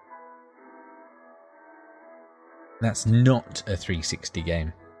 That's not a 360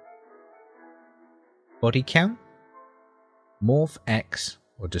 game. Body Count, Morph X,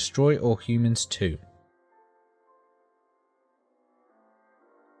 or Destroy All Humans 2?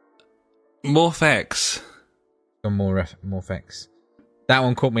 Morph X. Morph X. That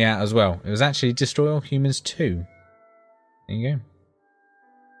one caught me out as well. It was actually Destroy All Humans 2. There you go.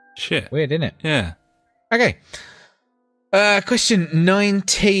 Shit. Weird, isn't it? Yeah. Okay. Question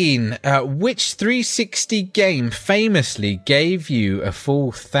 19. Which 360 game famously gave you a full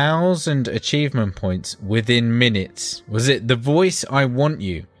 1,000 achievement points within minutes? Was it The Voice, I Want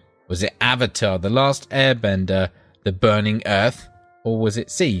You? Was it Avatar, The Last Airbender, The Burning Earth? Or was it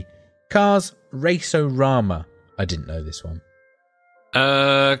C, Cars Race-O-Rama? I didn't know this one.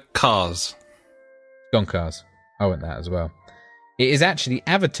 Cars. Gone Cars. I went that as well. It is actually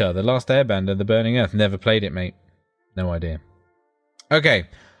Avatar, The Last Airbender, The Burning Earth. Never played it, mate. No idea. Okay.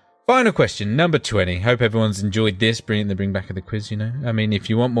 Final question, number 20. Hope everyone's enjoyed this. Bring back of the quiz, you know. I mean, if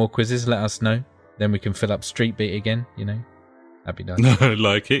you want more quizzes, let us know. Then we can fill up Street Beat again, you know. That'd be nice. No,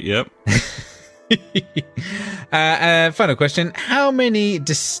 like it, yep. Final question. How many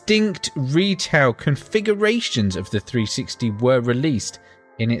distinct retail configurations of the 360 were released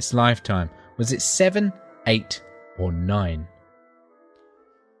in its lifetime? Was it 7, 8, or 9?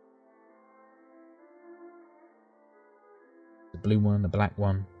 The blue one, the black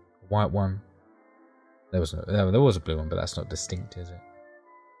one, the white one. There was a blue one, but that's not distinct, is it?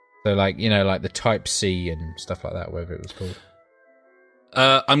 So, like, you know, like the Type C and stuff like that, whatever it was called.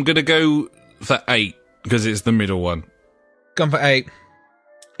 I'm going to go for 8, because it's the middle one. Gone for 8.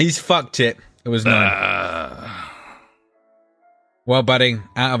 He's fucked it. It was 9. Well, buddy,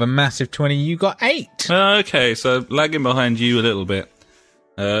 out of a massive 20, you got 8. Okay, so lagging behind you a little bit.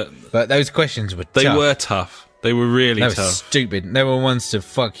 But those questions were tough. They were tough. They were really tough. They were stupid. They were ones to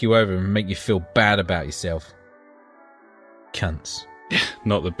fuck you over and make you feel bad about yourself. Cunts.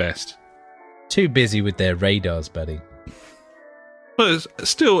 Not the best. Too busy with their radars, buddy. But it's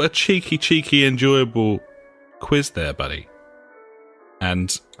still a cheeky, enjoyable quiz there, buddy.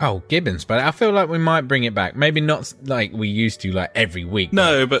 And oh, Gibbons, but I feel like we might bring it back. Maybe not like we used to, like every week.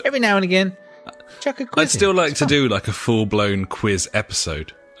 No, but every now and again, chuck a quiz. I'd still like to do like a full-blown quiz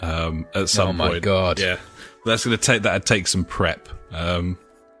episode at some point. Oh my god! Yeah, that's going to take. That'd take some prep. I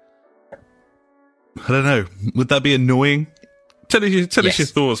don't know. Would that be annoying? Tell us your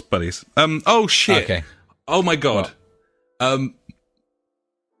thoughts, buddies. Oh shit! Okay. Oh my god. What?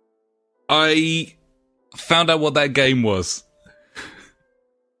 I found out what that game was.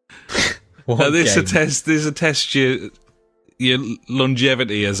 This is a test your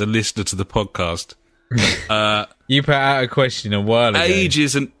longevity as a listener to the podcast. You put out a question a while ago.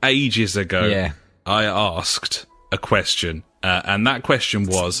 Ages and ages ago. Yeah. I asked a question, and that question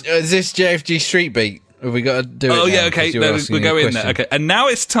was: is this JfG Street Beat? Have we got to do it? Oh yeah, now, okay. No, we'll go in there. Okay, and now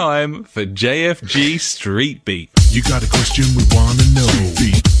it's time for JfG Street Beat. You got a question we want to know.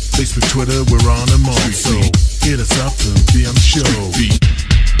 Beat. Facebook, Twitter, we're on them all. So hit us up and be on the show. Beat.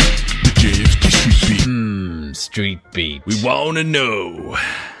 The JfG Street Beat. Street Beat. We want to know.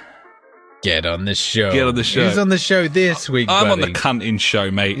 Get on the show. Get on the show. Who's on the show this week, I'm buddy? on the cunting show,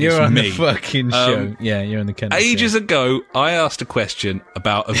 mate. You're it's on me. the fucking show. Yeah, you're on the cunting Ages show. ago, I asked a question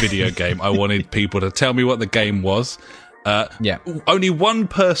about a video game. I wanted people to tell me what the game was. Yeah. Only one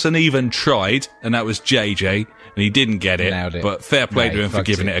person even tried, and that was JJ, and he didn't get it. Nailed it. But fair play No, to him for fucked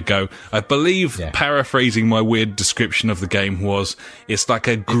giving it a go. I believe, paraphrasing my weird description of the game was, it's like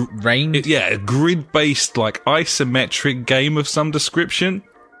a a grid-based, like isometric game of some description.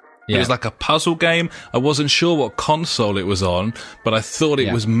 Yeah. It was like a puzzle game. I wasn't sure what console it was on, but I thought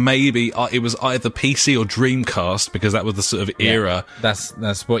it was maybe it was either PC or Dreamcast because that was the sort of era. That's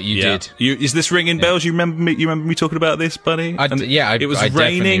what you did. Is this ringing bells? You remember me? You remember me talking about this, buddy? It was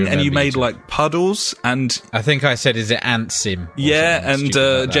raining, and you made like puddles, and I think I said, "Is it Ant Sim?" Yeah, and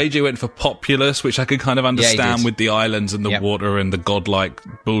JJ went for Populous, which I could kind of understand with the islands and the water and the godlike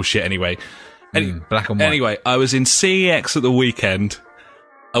bullshit. Anyway, black and white. Anyway, I was in CEX at the weekend.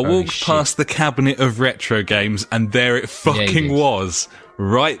 I walked past the cabinet of retro games, and there it fucking was.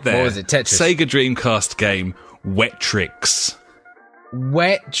 Right there. What was it, Tetris? Sega Dreamcast game, Wet Tricks.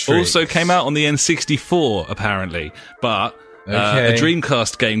 Wet Tricks. Also came out on the N64, apparently. But a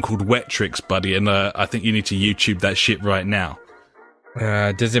Dreamcast game called Wet Tricks, buddy, and I think you need to YouTube that shit right now.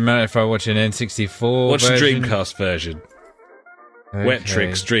 Does it matter if I watch an N64 Watch version? the Dreamcast version. Okay. Wet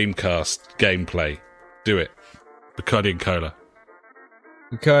Tricks Dreamcast gameplay. Do it. Bacardi and Cola.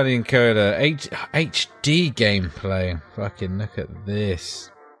 Bacardi and Cola HD gameplay. Fucking look at this.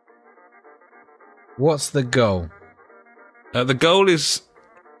 What's the goal? The goal is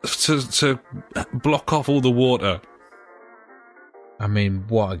to block off all the water. I mean,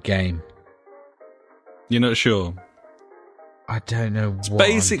 what a game. You're not sure? I don't know what It's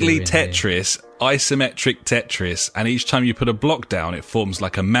basically I'm doing Tetris, isometric Tetris, and each time you put a block down, it forms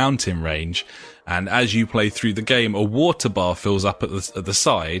like a mountain range. And as you play through the game, a water bar fills up at the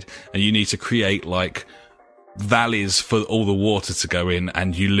side, and you need to create like valleys for all the water to go in,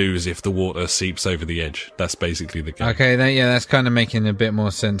 and you lose if the water seeps over the edge. That's basically the game. Okay, that's kind of making a bit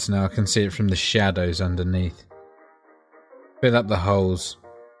more sense now. I can see it from the shadows underneath. Fill up the holes.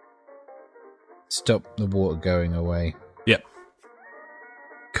 Stop the water going away. Yep.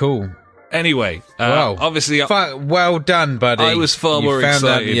 Cool. Anyway, wow. Obviously, well done, buddy. I was far more excited.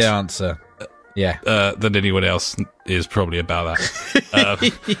 Found out excited. the answer. Yeah. Than anyone else is probably about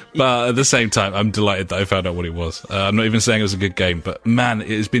that. But at the same time, I'm delighted that I found out what it was. I'm not even saying it was a good game, but man,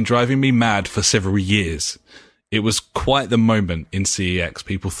 it has been driving me mad for several years. It was quite the moment in CEX.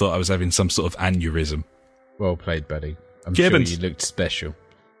 People thought I was having some sort of aneurysm. Well played, buddy. I'm Gibbons. sure you looked special.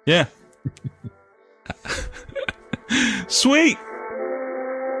 Yeah. Sweet.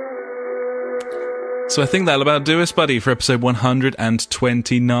 So I think that'll about do us, buddy, for episode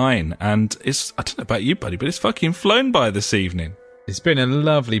 129. And it's, I don't know about you, buddy, but it's fucking flown by this evening. It's been a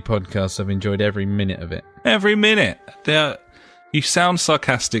lovely podcast. I've enjoyed every minute of it. Every minute. You sound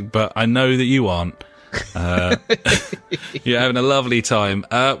sarcastic, but I know that you aren't. You're having a lovely time.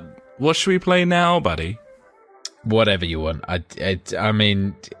 What should we play now, buddy? Whatever you want. I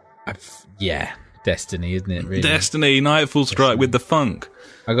mean, Destiny, isn't it, really? Destiny, Nightfall Strike with the funk.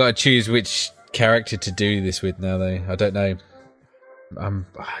 I got to choose which character to do this with now, though. I don't know.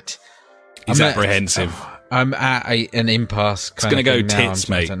 He's apprehensive. I'm at an impasse. It's going to go tits,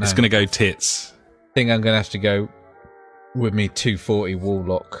 mate. It's going to go tits. I think I'm going to have to go with me 240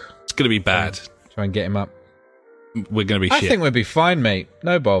 Warlock. It's going to be bad. Try and get him up. We're going to be shit. I think we'll be fine, mate.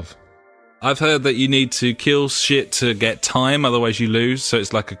 No bov. I've heard that you need to kill shit to get time, otherwise you lose. So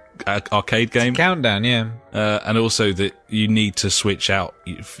it's like a arcade game. It's a countdown, yeah. And also that you need to switch out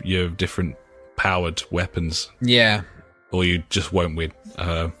your different powered weapons. Yeah. Or you just won't win.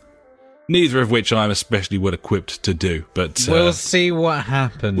 Neither of which I'm especially well equipped to do. But we'll see what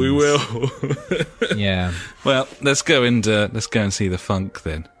happens. We will. Yeah. Well, let's go and see the funk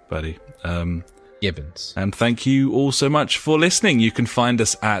then, buddy. Gibbons. And thank you all so much for listening. You can find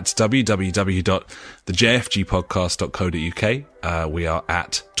us at www.thejfgpodcast.co.uk. We are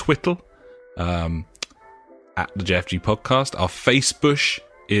at Twitter, at the JFG Podcast. Our Facebook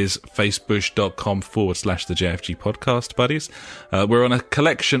is facebook.com/the JFG Podcast, buddies. We're on a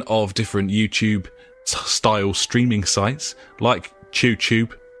collection of different YouTube style streaming sites like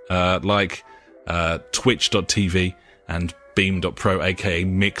YouTube, like twitch.tv and beam.pro, aka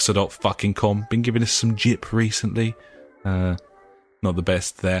mixer.fucking.com. Been giving us some jip recently. Not the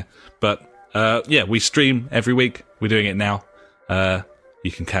best there. But yeah, we stream every week. We're doing it now.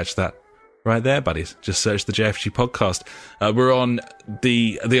 You can catch that right there, buddies. Just search the JFG Podcast. We're on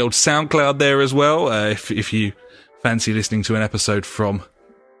the old SoundCloud there as well. If you fancy listening to an episode from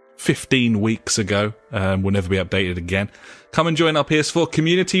 15 weeks ago, will never be updated again. Come and join our PS4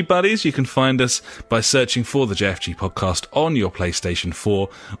 community, buddies. You can find us by searching for the JFG Podcast on your PlayStation 4,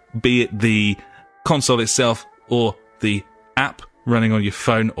 be it the console itself or the app running on your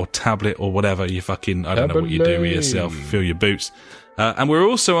phone or tablet or whatever you fucking, I don't know what you do with yourself, fill your boots. And we're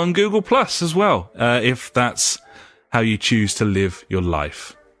also on Google Plus as well, if that's how you choose to live your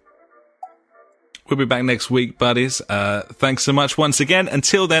life. We'll be back next week, buddies. Thanks so much once again.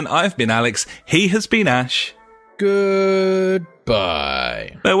 Until then, I've been Alex. He has been Ash.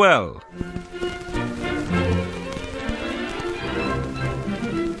 Goodbye. Farewell.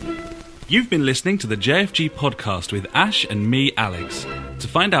 You've been listening to the JFG Podcast with Ash and me, Alex. To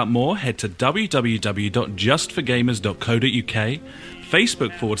find out more, head to www.justforgamers.co.uk,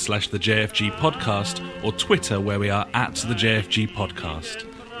 Facebook.com/the JFG Podcast, or Twitter, where we are at the JFG Podcast.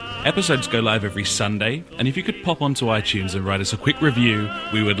 Episodes go live every Sunday, and if you could pop onto iTunes and write us a quick review,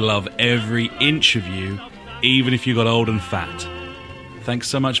 we would love every inch of you, even if you got old and fat. Thanks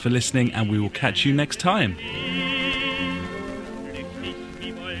so much for listening, and we will catch you next time.